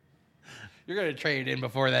 You're gonna trade in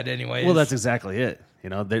before that, anyways. Well, that's exactly it.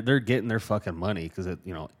 They're getting their fucking money because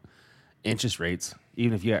interest rates,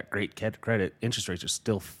 even if you got great credit, interest rates are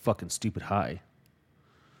still fucking stupid high.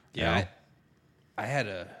 Yeah. You know? I had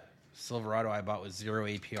a Silverado I bought with 0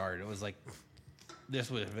 APR. It was like, this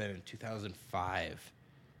would have been in 2005.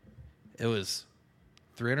 It was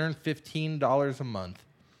 $315 a month.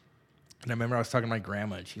 And I remember I was talking to my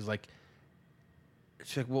grandma, and she's like,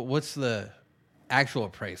 well, what's the actual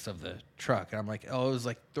price of the truck? And I'm like, oh, it was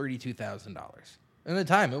like $32,000. And at the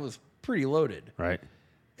time, it was pretty loaded. Right.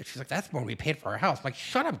 And she's like, that's more we paid for our house. I'm like,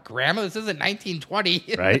 shut up, Grandma. This isn't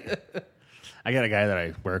 1920. Right. I got a guy that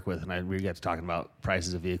I work with, and we got to talking about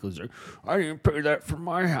prices of vehicles. He's like, I didn't pay that for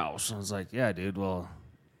my house. I was like, yeah, dude. Well,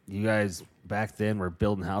 you guys back then were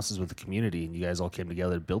building houses with the community, and you guys all came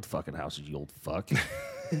together to build fucking houses, you old fuck.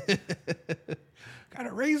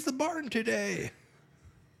 Gotta raise the barn today.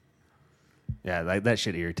 Yeah, that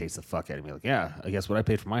shit irritates the fuck out of me. Like, yeah, I guess what I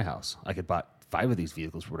paid for my house. I could buy 5 of these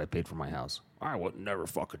vehicles for what I paid for my house. I would never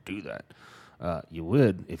fucking do that. You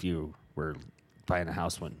would if you were buying a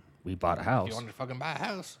house when we bought a house. If you wanted to fucking buy a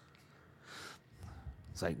house.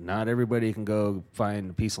 It's like not everybody can go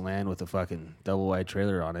find a piece of land with a fucking double wide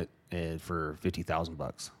trailer on it and for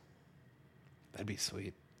 $50,000. That'd be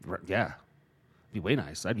sweet. Yeah. Be way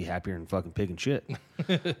nice. I'd be happier than fucking pig and shit.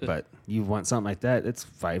 But you want something like that, it's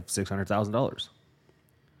 $500,000-$600,000.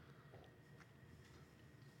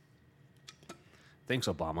 Thanks,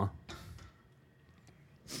 Obama.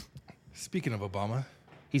 Speaking of Obama,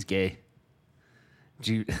 He's gay.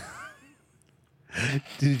 Did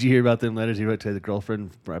you hear about them letters he wrote to the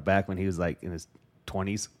girlfriend back when he was like in his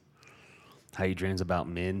 20s? How he dreams about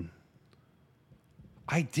men.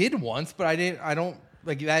 I did once, but I don't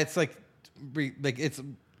like that. It's like it's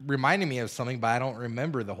reminding me of something, but I don't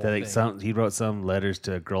remember the whole thing. He wrote some letters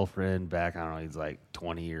to a girlfriend back, I don't know, he's like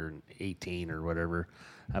 20 or 18 or whatever,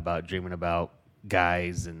 about dreaming about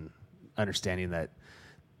guys and understanding that,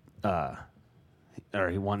 or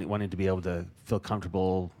he wanted to be able to feel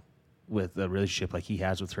comfortable with a relationship like he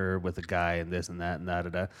has with her, with a guy, and this and that and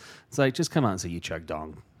da. It's like, just come out and say you chug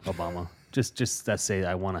dong, Obama. just let's say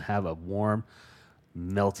I want to have a warm,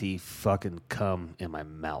 melty fucking cum in my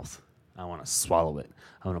mouth. I want to swallow it.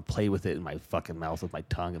 I want to play with it in my fucking mouth with my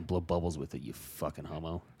tongue and blow bubbles with it, you fucking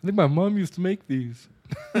homo. I think my mom used to make these.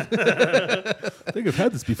 I think I've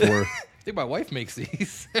had this before. I think my wife makes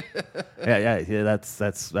these. yeah. That's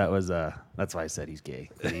why I said he's gay.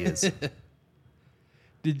 He is.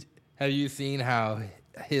 Have you seen how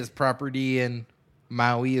his property in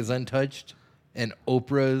Maui is untouched and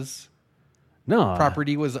Oprah's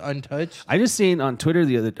property was untouched? I just seen on Twitter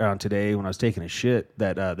today when I was taking a shit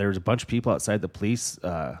that there was a bunch of people outside the police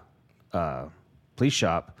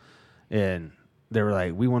shop, and they were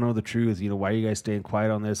like, "We want to know the truth. You know, why are you guys staying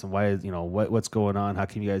quiet on this? And why, what's going on? How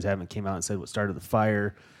come you guys haven't came out and said what started the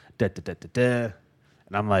fire?" And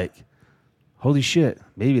I'm like, "Holy shit!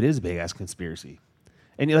 Maybe it is a big ass conspiracy."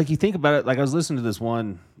 And you think about it, like I was listening to this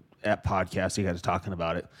one podcast, you guys talking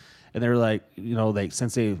about it, and they were like,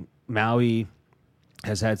 since Maui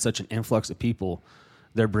has had such an influx of people,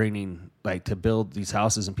 they're bringing, like, to build these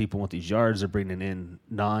houses and people want these yards, they're bringing in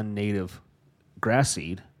non-native grass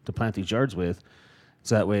seed to plant these yards with,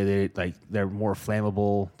 so that way they're more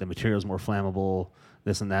flammable, the material's more flammable,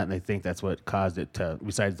 this and that, and they think that's what caused it to,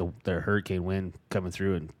 besides the hurricane wind coming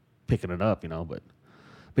through and picking it up,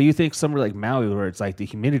 But you think somewhere like Maui, where it's like the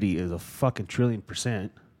humidity is a fucking 1,000,000,000%,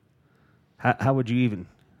 how would you even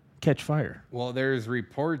catch fire? Well, there's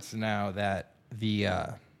reports now that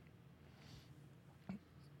the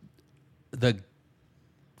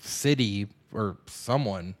city or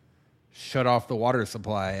someone shut off the water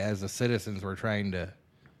supply as the citizens were trying to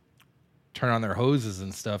turn on their hoses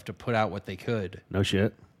and stuff to put out what they could. No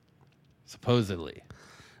shit. Supposedly.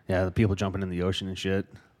 Yeah, the people jumping in the ocean and shit.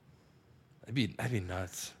 That'd be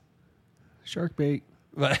nuts. Shark bait.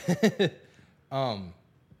 But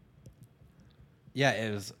yeah,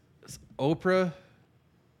 it was Oprah,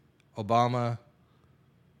 Obama,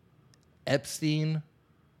 Epstein.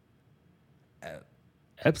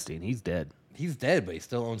 Epstein, he's dead. He's dead, but he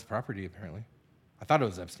still owns property, apparently. I thought it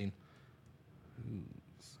was Epstein.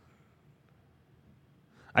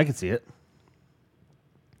 I could see it.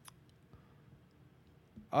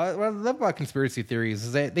 What I love about conspiracy theories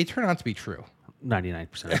is that they turn out to be true.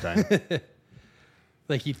 99% of the time.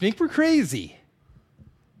 Like, you think we're crazy.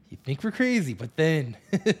 But then...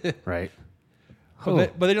 Right.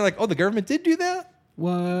 But then you're like, oh, the government did do that?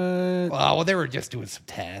 What? Well, they were just doing some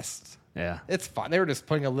tests. Yeah. It's fine. They were just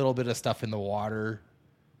putting a little bit of stuff in the water.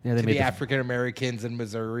 Yeah, they to made the African Americans in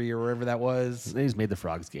Missouri or wherever that was. They just made the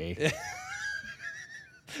frogs gay.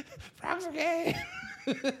 Frogs are gay.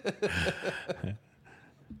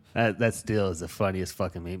 That still is the funniest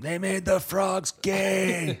fucking meme. They made the frogs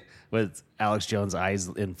gay with Alex Jones' eyes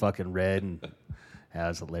in fucking red, and that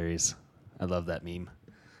was hilarious. I love that meme.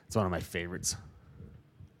 It's one of my favorites.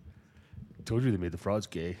 Told you they made the frogs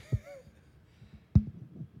gay.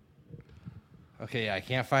 Okay, I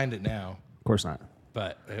can't find it now, Of course not.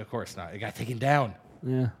 but of course not. It got taken down.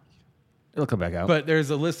 Yeah, it'll come back out. But there's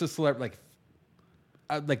a list of like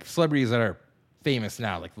celebrities that are famous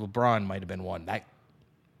now. Like LeBron might have been one. That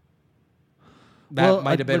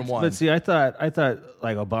might have been one. But see, I thought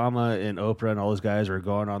like Obama and Oprah and all those guys were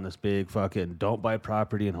going on this big fucking don't buy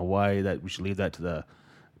property in Hawaii. That we should leave that to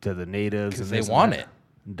the natives Because and they want it.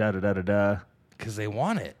 Da da da da da. Because they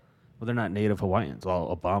want it. Well, they're not native Hawaiians.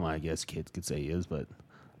 Well, Obama, I guess kids could say he is, but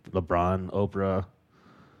LeBron, Oprah,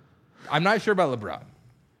 I'm not sure about LeBron,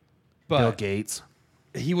 but Bill Gates,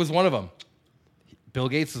 he was one of them. Bill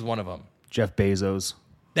Gates is one of them. Jeff Bezos.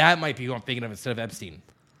 That might be who I'm thinking of instead of Epstein.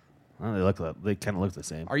 Well, they kind of look the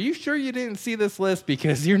same. Are you sure you didn't see this list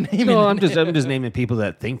because you're naming? No, I'm just naming people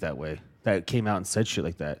that think that way, that came out and said shit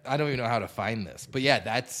like that. I don't even know how to find this, but yeah,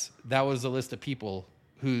 that was a list of people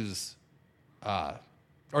whose,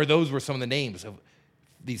 or those were some of the names of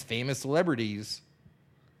these famous celebrities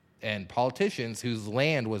and politicians whose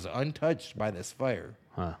land was untouched by this fire.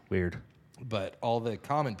 Huh? Weird. But all the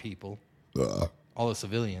common people, all the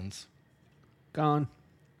civilians, Gone.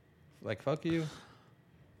 like fuck you.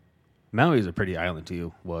 Maui's a pretty island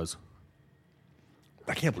too. Was.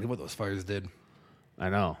 I can't believe what those fires did. I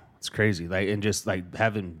know, it's crazy. Like, and just like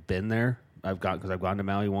having been there, I've gone to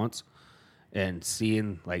Maui once, and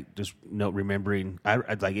seeing like just remembering, I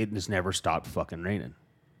like it just never stopped fucking raining.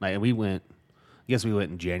 Like, and we went, I guess we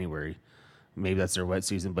went in January, maybe that's their wet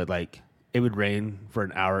season, but like it would rain for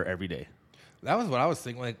an hour every day. That was what I was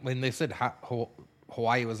thinking. Like when they said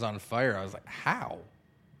Hawaii was on fire, I was like, how?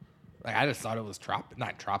 Like I just thought it was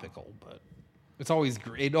not tropical, but it's always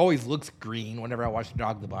it always looks green whenever I watch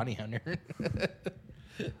Dog the Bounty Hunter.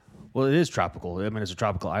 Well, it is tropical. I mean, it's a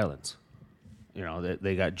tropical islands. You know,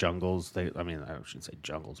 they got jungles. I shouldn't say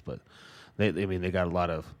jungles, but they got a lot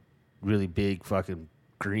of really big fucking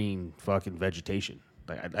green fucking vegetation.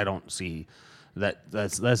 Like I don't see that.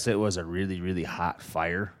 Unless it was a really really hot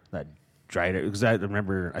fire that dried it. Because I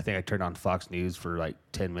remember, I think I turned on Fox News for like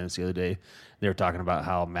 10 minutes the other day. They were talking about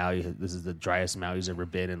how Maui, this is the driest Maui's ever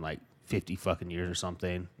been in like 50 fucking years or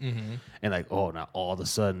something. Mm-hmm. And like, oh, now all of a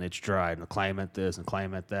sudden it's dry, and the climate this and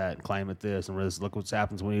climate that and climate this, and look what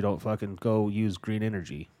happens when you don't fucking go use green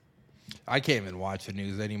energy. I can't even watch the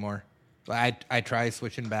news anymore. I try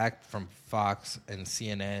switching back from Fox and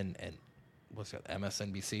CNN and what's that,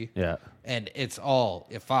 MSNBC? Yeah. And it's all,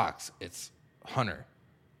 if Fox, it's Hunter.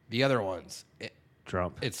 The other ones,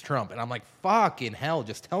 Trump. it's Trump. And I'm like, fucking hell,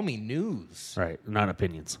 just tell me news. Right. Not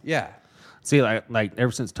opinions. Yeah. See, like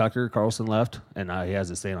ever since Tucker Carlson left, and he has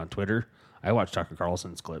this thing on Twitter, I watch Tucker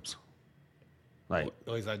Carlson's clips. Like,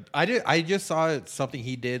 I just saw something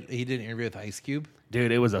he did. He did an interview with Ice Cube.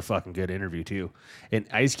 dude, it was a fucking good interview too. And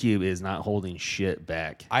Ice Cube is not holding shit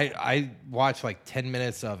back. I watched like 10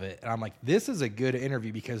 minutes of it, and I'm like, this is a good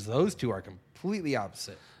interview because those two are completely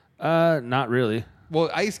opposite. Not really. Well,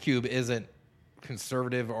 Ice Cube isn't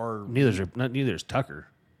conservative or Neither is Tucker.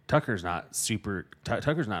 Tucker's not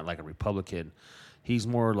Tucker's not like a Republican. He's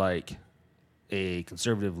more like a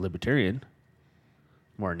conservative libertarian,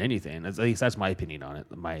 more than anything. At least that's my opinion on it.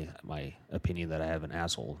 My opinion that I have an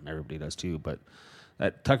asshole, and everybody does too. But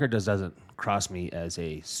that Tucker doesn't cross me as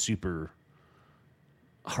a super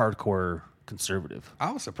hardcore conservative.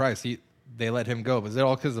 I was surprised they let him go. Was it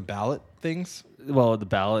all because of ballot things? Well, the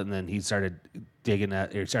ballot, and then he started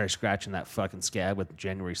started scratching that fucking scab with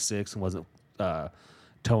January 6th and wasn't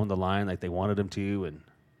towing the line like they wanted him to, and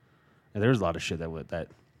there's a lot of shit that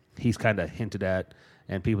he's kind of hinted at,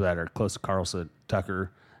 and people that are close to Carlson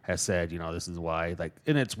Tucker has said, this is why. Like,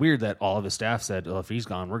 and it's weird that all of his staff said, "Oh, if he's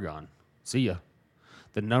gone, we're gone. See ya."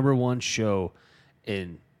 The number one show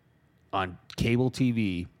on cable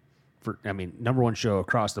TV number one show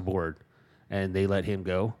across the board, and they let him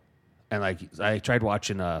go. And like, I tried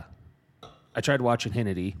watching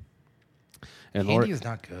Hannity. And Hannity is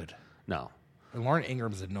not good. No. And Lauren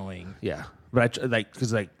Ingram's annoying. Yeah, but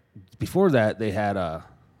because before that they had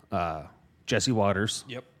Jesse Waters.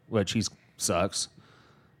 Yep. Which he sucks.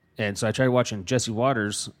 And so I tried watching Jesse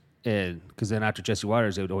Waters, and because then after Jesse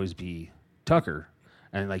Waters it would always be Tucker,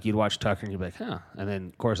 and like you'd watch Tucker and you'd be like, huh. And then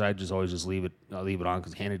of course I'd always leave it on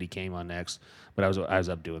because Hannity came on next, but I was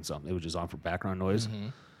up doing something. It was just on for background noise. Mm-hmm.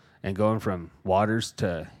 And going from Waters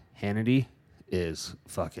to Hannity is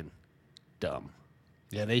fucking dumb.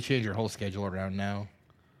 Yeah, they changed your whole schedule around now.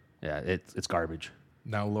 Yeah, it's garbage.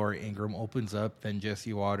 Now Laura Ingraham opens up, then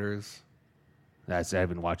Jesse Waters. I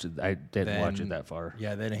haven't watched it. I didn't watch it that far.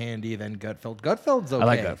 Yeah, then Handy, then Gutfeld. Gutfeld's okay. I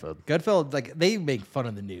like Gutfeld. Gutfeld, like, they make fun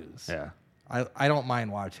of the news. Yeah. I don't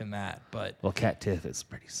mind watching that, but... Well, Kat Tiff is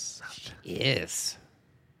pretty soft. Yes.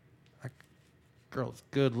 That girl's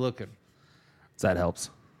good looking. So that helps.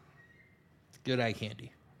 It's good eye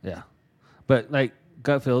candy. Yeah. But, like,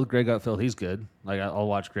 Gutfeld, Greg Gutfeld, he's good. Like, I'll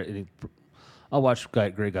watch Greg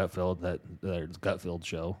Gutfeld, that Gutfeld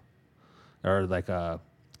show. Or, like, The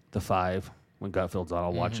Five, when Gutfeld's on,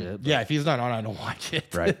 I'll watch it. Yeah, if he's not on, I don't watch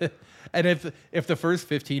it. Right. And if the first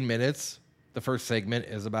 15 minutes, the first segment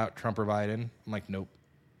is about Trump or Biden, I'm like, nope.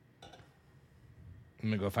 I'm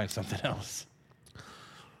going to go find something else.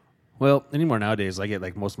 Well, anymore nowadays, I get,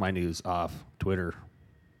 like, most of my news off Twitter,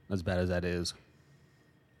 as bad as that is.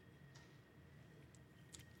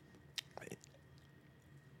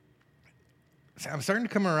 I'm starting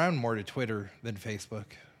to come around more to Twitter than Facebook.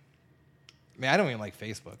 I mean, I don't even like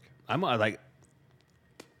Facebook.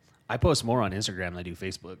 I post more on Instagram than I do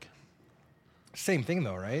Facebook. Same thing,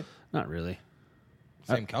 though, right? Not really.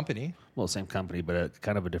 Same company. Well, same company, but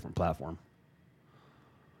kind of a different platform.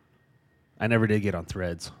 I never did get on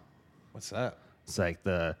Threads. What's that? It's like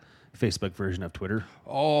the Facebook version of Twitter.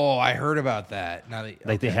 Oh, I heard about that. Now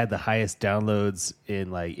They had the highest downloads in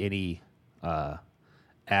like any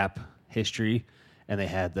app history, and they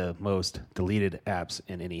had the most deleted apps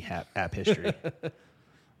in any app history.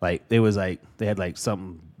 Like it was like they had like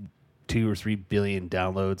some 2 or 3 billion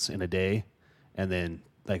downloads in a day, and then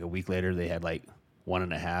like a week later they had like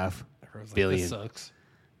 1.5 billion this sucks.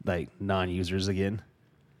 like non-users again.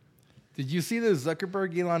 Did you see the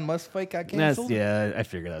Zuckerberg Elon Musk fight got canceled? Yeah, I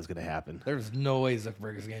figured that was going to happen. There's no way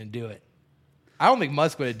Zuckerberg is going to do it. I don't think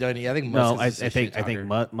Musk would have done it. I think Musk I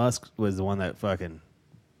think Musk was the one that fucking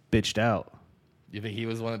bitched out. You think he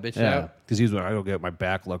was the one that bitched Yeah, out? because he was like, I go get my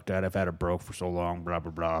back looked at. I've had it broke for so long. Blah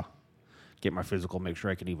blah blah. Get my physical. Make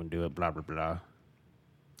sure I can even do it. Blah blah blah.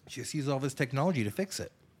 Just use all this technology to fix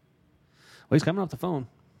it. Well, he's coming off the phone.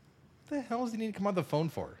 What the hell does he need to come on the phone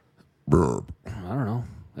for? I don't know.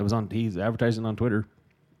 It was on. He's advertising on Twitter.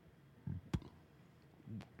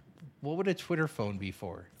 What would a Twitter phone be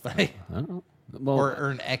for? Like, I don't know. Well, or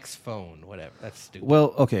an X phone, whatever. That's stupid.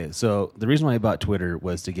 Well, okay. So the reason why I bought Twitter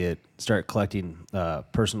was to start collecting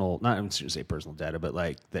personal, not I'm just say personal data, but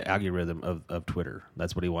like the algorithm of Twitter.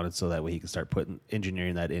 That's what he wanted, so that way he can start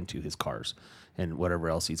engineering that into his cars and whatever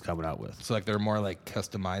else he's coming out with. So like they're more like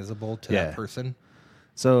customizable to that person.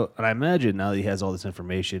 So, and I imagine now that he has all this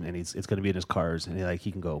information and it's going to be in his cars, and he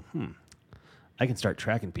can go, I can start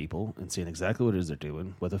tracking people and seeing exactly what it is they're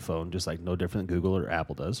doing with a phone, just like no different than Google or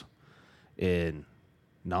Apple does. And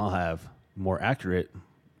now I'll have more accurate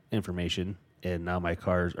information, and now my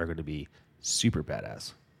cars are going to be super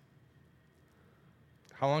badass.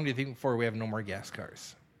 How long do you think before we have no more gas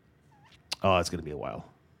cars? Oh, it's going to be a while.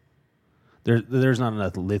 There's not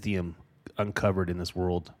enough lithium uncovered in this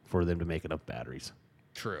world for them to make enough batteries.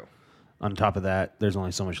 True. On top of that, there's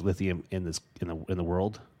only so much lithium in the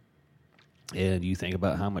world, and you think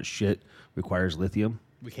about how much shit requires lithium.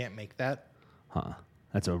 We can't make that.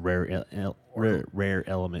 That's a rare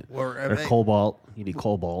element. Or cobalt. You need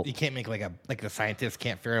cobalt. You can't make like the scientists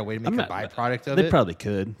can't figure out a way to make a byproduct of it. They probably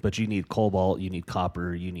could, but you need cobalt. You need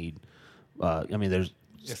copper. You need. There's.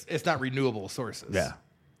 It's not renewable sources. Yeah.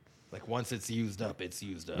 Like once it's used up, it's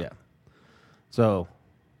used up. Yeah. So,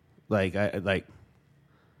 I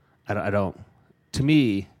don't. To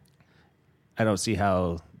me, I don't see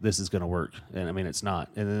how this is going to work, and I mean it's not.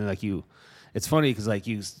 And then it's funny because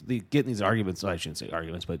you get in these arguments. I shouldn't say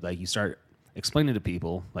arguments, but like you start explaining to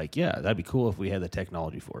people, like, yeah, that'd be cool if we had the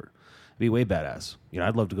technology for it. It'd be way badass.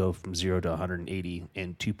 I'd love to go from 0 to 180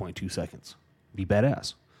 in 2.2 seconds. It'd be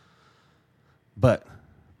badass. But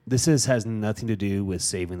this has nothing to do with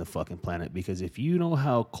saving the fucking planet, because if you know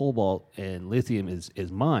how cobalt and lithium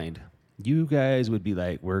is mined, you guys would be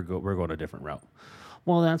like, we're going a different route.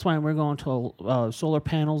 Well, that's why we're going to solar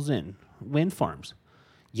panels and wind farms.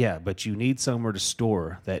 Yeah, but you need somewhere to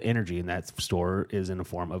store that energy, and that store is in the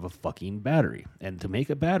form of a fucking battery. And to make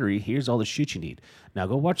a battery, here's all the shit you need. Now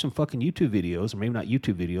go watch some fucking YouTube videos, or maybe not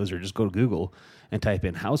YouTube videos, or just go to Google and type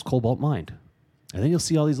in, how's cobalt mined? And then you'll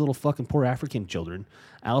see all these little fucking poor African children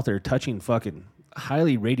out there touching fucking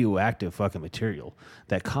highly radioactive fucking material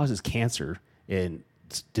that causes cancer and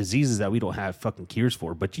diseases that we don't have fucking cures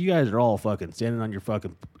for. But you guys are all fucking standing on your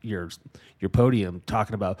fucking your podium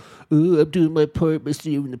talking about, oh, I'm doing my part by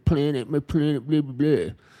saving the planet, my planet, blah blah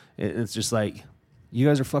blah. And it's just like, you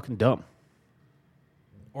guys are fucking dumb.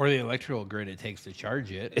 Or the electrical grid it takes to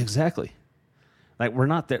charge it. Exactly. Like, we're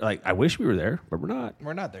not there. Like, I wish we were there, but we're not.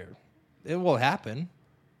 We're not there. It will happen.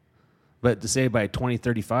 But to say by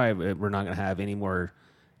 2035 we're not going to have any more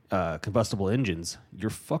combustible engines, you're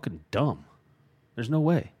fucking dumb. There's no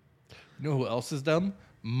way. You know who else is dumb?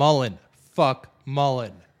 Mullen. Fuck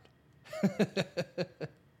Mullen.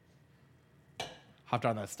 Hopped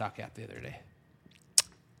on that stock app the other day.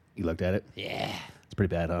 You looked at it? Yeah. It's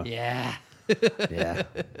pretty bad, huh? Yeah. Yeah.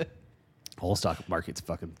 Whole stock market's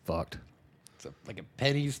fucking fucked. It's like a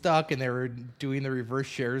penny stock, and they were doing the reverse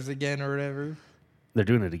shares again or whatever. They're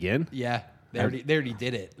doing it again? Yeah. They already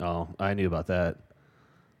did it. Oh, I knew about that.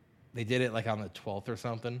 They did it like on the 12th or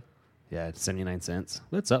something. Yeah, it's 79 cents.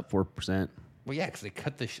 That's up 4%. Well, yeah, because they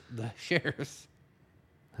cut the shares.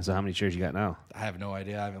 So how many shares you got now? I have no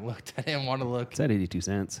idea. I haven't looked. I didn't want to look. It's at 82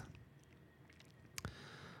 cents.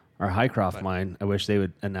 Our Highcroft mine, I wish they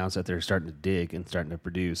would announce that they're starting to dig and starting to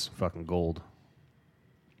produce fucking gold.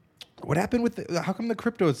 What happened with how come the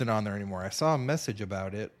crypto isn't on there anymore? I saw a message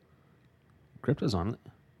about it. Crypto's on it.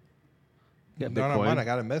 Yeah, Not on mine. I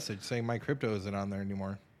got a message saying my crypto isn't on there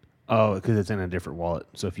anymore. Oh, because it's in a different wallet.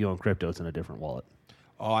 So if you own crypto, it's in a different wallet.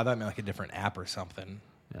 Oh, I thought it meant like a different app or something.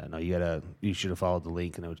 Yeah, no, you should have followed the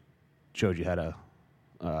link and it showed you how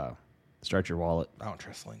to start your wallet. I don't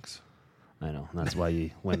trust links. I know. That's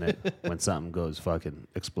why when something goes fucking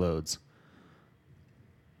explodes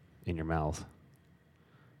in your mouth.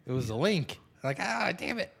 It was a link. Like,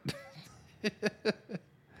 damn it.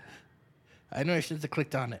 I know I should have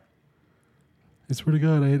clicked on it. I swear to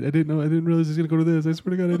God, I didn't know. I didn't realize it was going to go to this. I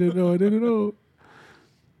swear to God, I didn't know. I didn't know.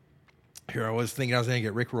 Here I was thinking I was going to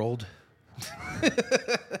get rickrolled.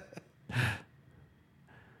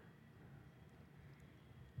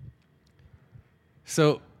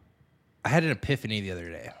 So, I had an epiphany the other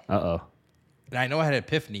day. Uh-oh. And I know I had an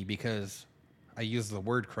epiphany because I used the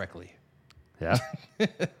word correctly. Yeah?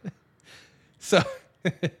 So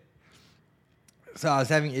I was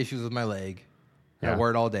having issues with my leg. Yeah. I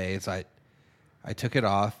wore it all day. So I took it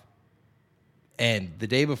off. And the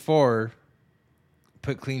day before,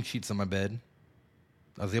 put clean sheets on my bed.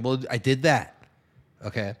 I did that.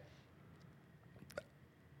 Okay.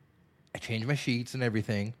 I changed my sheets and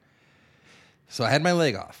everything. So I had my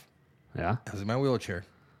leg off. Yeah? I was in my wheelchair.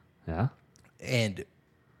 Yeah? And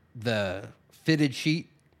the fitted sheet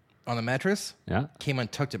on the mattress Yeah? came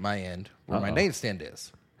untucked at my end where my nightstand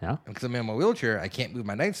is. Yeah? And because I'm in my wheelchair, I can't move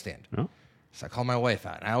my nightstand. No? So I call my wife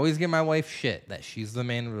out. And I always give my wife shit that she's the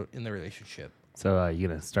man in the relationship. So you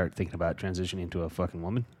going to start thinking about transitioning to a fucking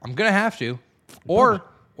woman? I'm going to have to. Or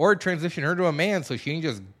transition her to a man so she can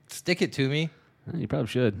just stick it to me. You probably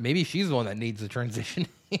should. Maybe she's the one that needs the transition.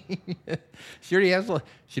 She already has.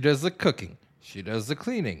 She does the cooking. She does the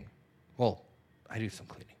cleaning. Well, I do some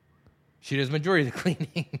cleaning. She does majority of the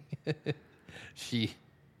cleaning.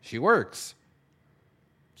 She works.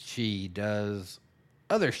 She does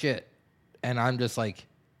other shit, and I'm just like,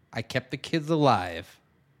 I kept the kids alive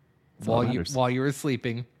while you were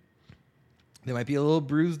sleeping. They might be a little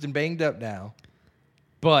bruised and banged up now,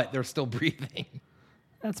 but they're still breathing.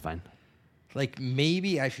 That's fine. Like,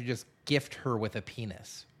 maybe I should just gift her with a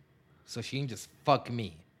penis so she can just fuck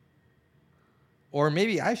me. Or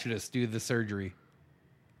maybe I should just do the surgery.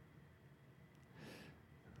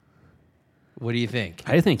 What do you think?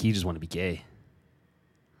 I think you just want to be gay.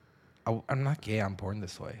 I'm not gay. I'm born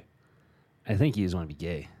this way. I think you just want to be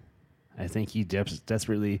gay. I think you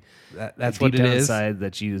desperately... That's deep what it down is. inside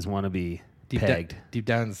that you just want to be pegged. Deep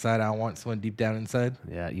down inside, I want someone deep down inside.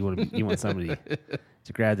 Yeah, you want somebody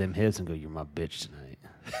to grab them hips and go, "You're my bitch tonight."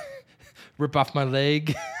 Rip off my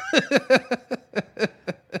leg.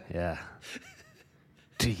 Yeah.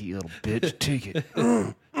 Take it, you little bitch. Take it.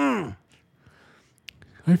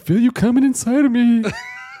 I feel you coming inside of me.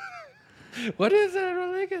 What is it? I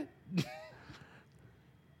don't like it.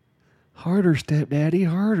 Harder, stepdaddy,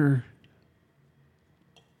 harder.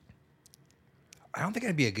 I don't think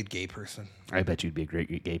I'd be a good gay person. I bet you'd be a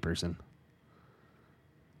great gay person.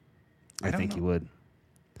 I think you would.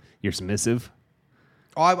 You're submissive.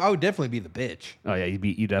 Oh, I would definitely be the bitch. Oh yeah,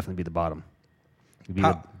 you'd definitely be the bottom. You'd be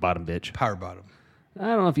the bottom bitch. Power bottom. I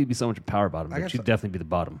don't know if you'd be so much a power bottom, but you'd definitely be the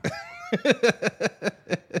bottom.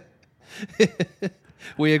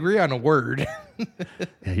 We agree on a word.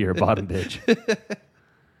 Yeah, you're a bottom bitch.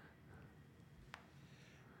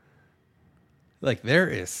 Like, there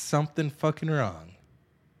is something fucking wrong.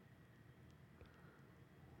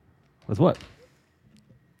 With what?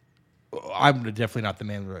 I'm definitely not the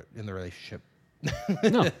man in the relationship.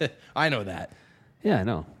 No. I know that. Yeah, I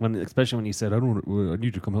know. Especially when you said, I need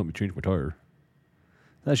you to come help me change my tire.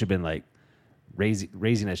 That should have been like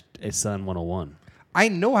raising a son 101. I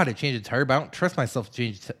know how to change a tire, but I don't trust myself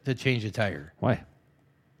to change a tire. Why?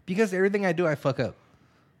 Because everything I do, I fuck up.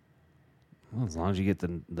 Well, as long as you get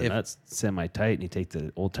the If- nuts semi-tight and you take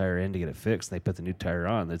the old tire in to get it fixed, and they put the new tire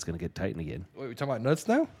on, then it's going to get tightened again. Wait, we talking about nuts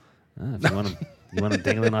now? If you want them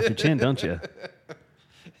dangling off your chin, don't you?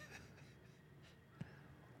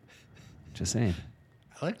 Just saying.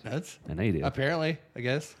 I like nuts. I know you do. Apparently, I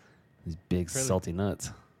guess. These big, Really? salty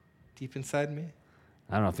nuts. Deep inside me.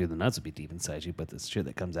 I don't know if the nuts will be deep inside you, but the shit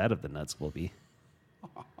that comes out of the nuts will be.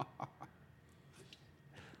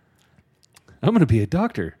 I'm going to be a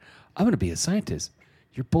doctor. I'm going to be a scientist.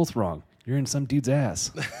 You're both wrong. You're in some dude's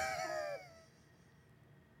ass.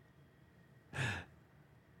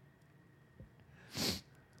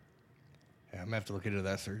 Yeah, I'm gonna have to look into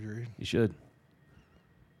that surgery. You should.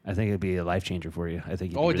 I think it'd be a life changer for you. I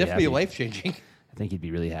think. You'd Oh, be it'd really definitely happy. life changing. I think you'd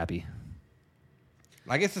be really happy.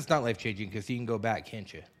 I guess it's not life changing because you can go back,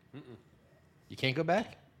 can't you? You can't go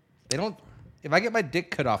back. They don't. If I get my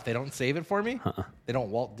dick cut off, they don't save it for me. They don't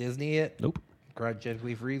Walt Disney it. Nope.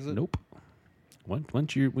 Cryogenically freeze it. Nope.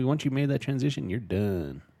 Once you made that transition, you're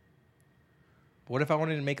done. What if I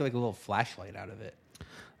wanted to make like a little flashlight out of it?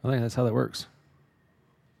 I think that's how that works.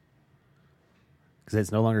 Because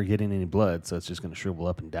it's no longer getting any blood, so it's just going to shrivel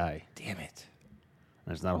up and die. Damn it.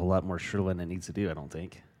 There's not a whole lot more shriveling it needs to do, I don't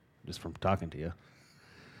think, just from talking to you.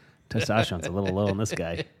 Testosterone's a little low on this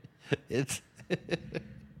guy. It's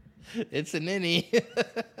it's an innie.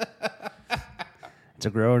 It's a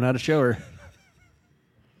grower, not a shower.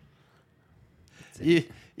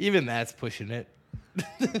 Even that's pushing it.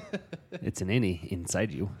 It's an innie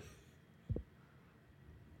inside you.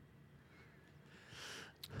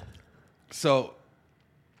 So,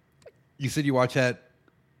 you said you watch that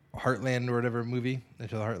Heartland or whatever movie,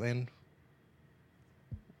 Into the Heartland,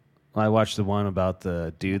 Well, I watched the one about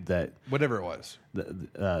the dude that whatever it was.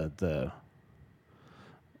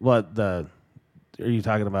 Are you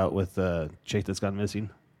talking about with the chick that's gone missing?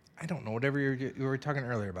 I don't know. Whatever you were talking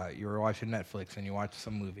earlier about. You were watching Netflix and you watched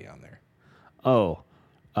some movie on there. Oh,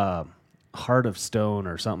 Heart of Stone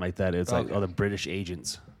or something like that. It's like Okay. the British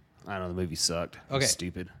agents. I don't know. The movie sucked. It was Okay.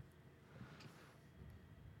 stupid.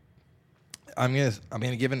 I'm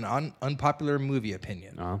gonna give an unpopular movie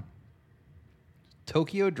opinion. Uh-huh.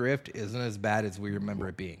 Tokyo Drift isn't as bad as we remember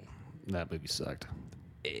it being. That movie sucked.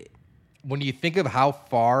 When you think of how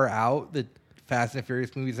far out the Fast and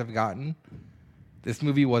Furious movies have gotten, this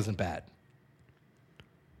movie wasn't bad.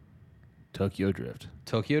 Tokyo Drift.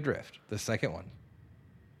 Tokyo Drift, the second one.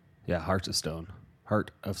 Yeah, Heart of Stone.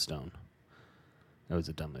 Heart of Stone. That was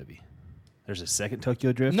a dumb movie. There's a second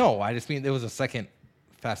Tokyo Drift? No, I just mean there was a second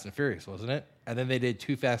Fast and Furious, wasn't it? And then they did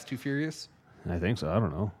Too Fast, Too Furious. I think so. I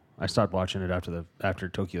don't know. I stopped watching it after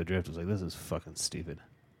Tokyo Drift. I was like, this is fucking stupid.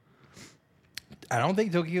 I don't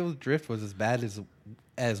think Tokyo Drift was as bad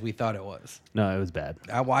as we thought it was. No, it was bad.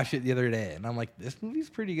 I watched it the other day, and I'm like, this movie's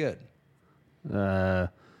pretty good. Uh,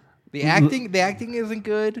 The acting isn't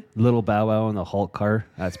good. Little Bow Wow in the Hulk car.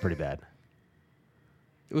 That's pretty bad.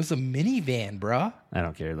 It was a minivan, bruh. I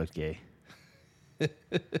don't care. It looked gay.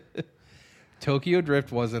 Tokyo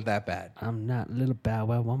Drift wasn't that bad. I'm not Little Bow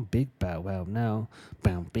Wow. I'm Big Bow Wow now.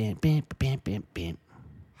 Bam, bam, bam, bam, bam, bam.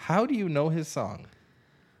 How do you know his song?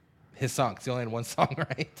 His song. 'Cause he only had one song,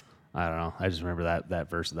 right? I don't know. I just remember that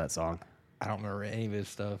verse of that song. I don't remember any of his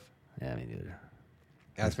stuff. Yeah, me neither.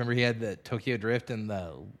 I just remember he had the Tokyo Drift and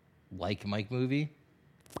the Like Mike movie,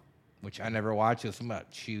 which I never watched. It was something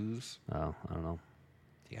about shoes. Oh, I don't know.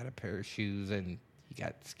 He got a pair of shoes and he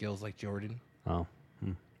got skills like Jordan. Oh,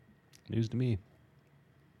 news to me.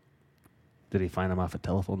 Did he find him off a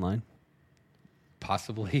telephone line?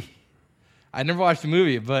 Possibly. I never watched the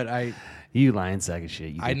movie, but You lying sack of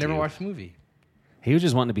shit. You I did never too. watched the movie. He was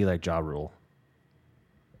just wanting to be like Ja Rule.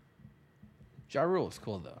 Ja Rule is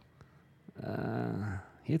cool though.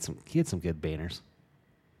 He had some good banners.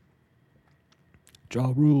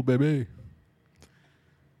 Ja Rule, baby.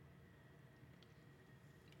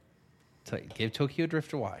 Give Tokyo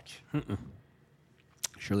Drift a watch.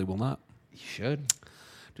 Surely will not. You should.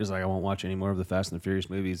 Just like I won't watch any more of the Fast and the Furious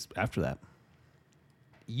movies after that.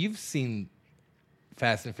 You've seen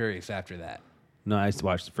Fast and Furious after that. No, I used to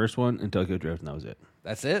watch the first one and Tokyo Drift, and that was it.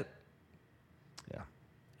 That's it? Yeah.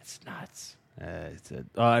 It's nuts.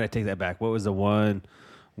 I take that back. What was the one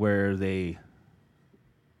where were they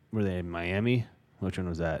in Miami? Which one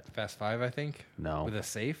was that? Fast 5, I think. No. With a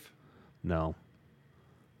safe? No.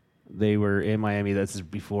 They were in Miami. This is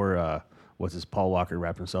before Paul Walker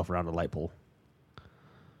wrapped himself around a light pole.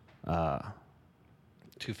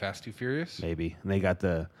 Too Fast, Too Furious? Maybe. And they got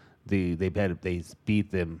they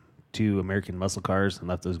beat them 2 American muscle cars and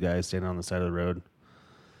left those guys standing on the side of the road.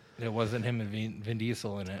 It wasn't him and Vin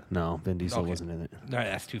Diesel in it. No, Vin Diesel Okay. wasn't in it. No,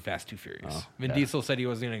 that's Too Fast, Too Furious. Oh, Vin yeah. Diesel said he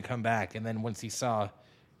wasn't going to come back, and then once he saw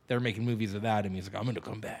they're making movies without him. He's like, I'm going to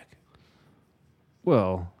come back.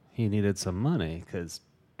 Well, he needed some money because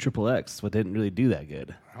Triple X didn't really do that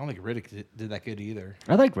good. I don't think Riddick did that good either.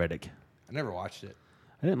 I like Riddick. I never watched it.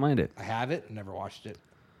 I didn't mind it. I have it. Never watched it.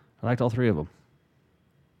 I liked all three of them.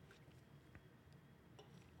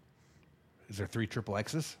 Is there 3 Triple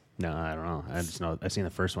X's? No, I don't know. I just know. I seen the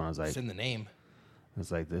first one. I was like, It's in the name.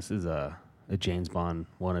 this is a James Bond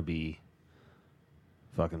wannabe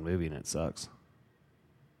fucking movie, and it sucks.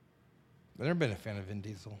 I've never been a fan of Vin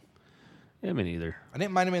Diesel. Yeah, me neither. I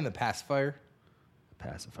didn't mind him in The Pacifier.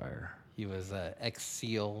 Pacifier. He was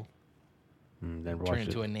ex-SEAL, Never turned watched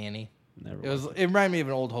into it. a nanny. Never. It reminded me of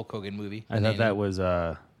an old Hulk Hogan movie. I thought that was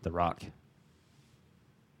The Rock.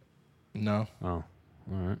 No. Oh, all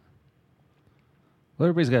right. Well,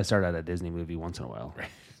 everybody's got to start out a Disney movie once in a while.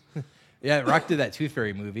 Yeah, Rock did that Tooth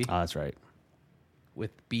Fairy movie Oh, that's right. with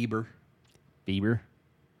Bieber. Bieber.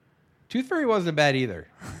 Tooth Fairy wasn't bad either.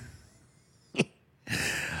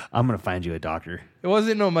 I'm gonna find you a doctor. It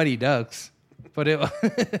wasn't no Muddy Ducks, but it was.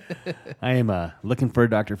 I am looking for a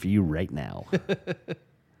doctor for you right now.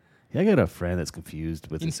 Yeah, I got a friend that's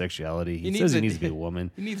confused with his sexuality. He says he needs to be a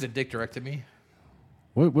woman. He needs a dick-directomy.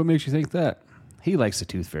 What makes you think that? He likes the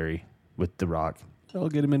Tooth Fairy with The Rock. I'll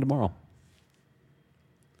get him in tomorrow.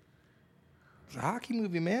 It's a hockey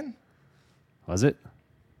movie, man. Was it?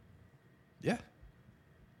 Yeah.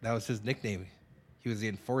 That was his nickname. He was the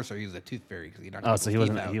enforcer. He was a Tooth Fairy because he knocked Oh, so he people's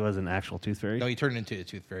wasn't. teeth out. He was an actual Tooth Fairy. No, he turned into a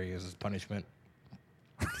Tooth Fairy as his punishment.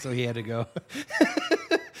 So he had to go.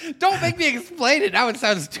 Don't make me explain it. Now it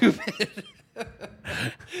sounds stupid.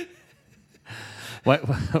 What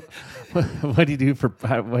do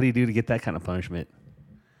you do to get that kind of punishment?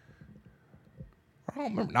 I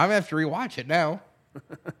don't remember. Now I'm going to have to rewatch it now.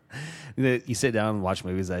 You sit down and watch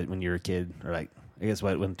movies that when you were a kid, or like I guess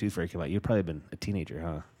when Tooth Fairy came out, you'd probably been a teenager,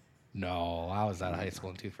 huh? No, I was out of high school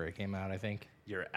when Tooth Fairy came out, I think. You're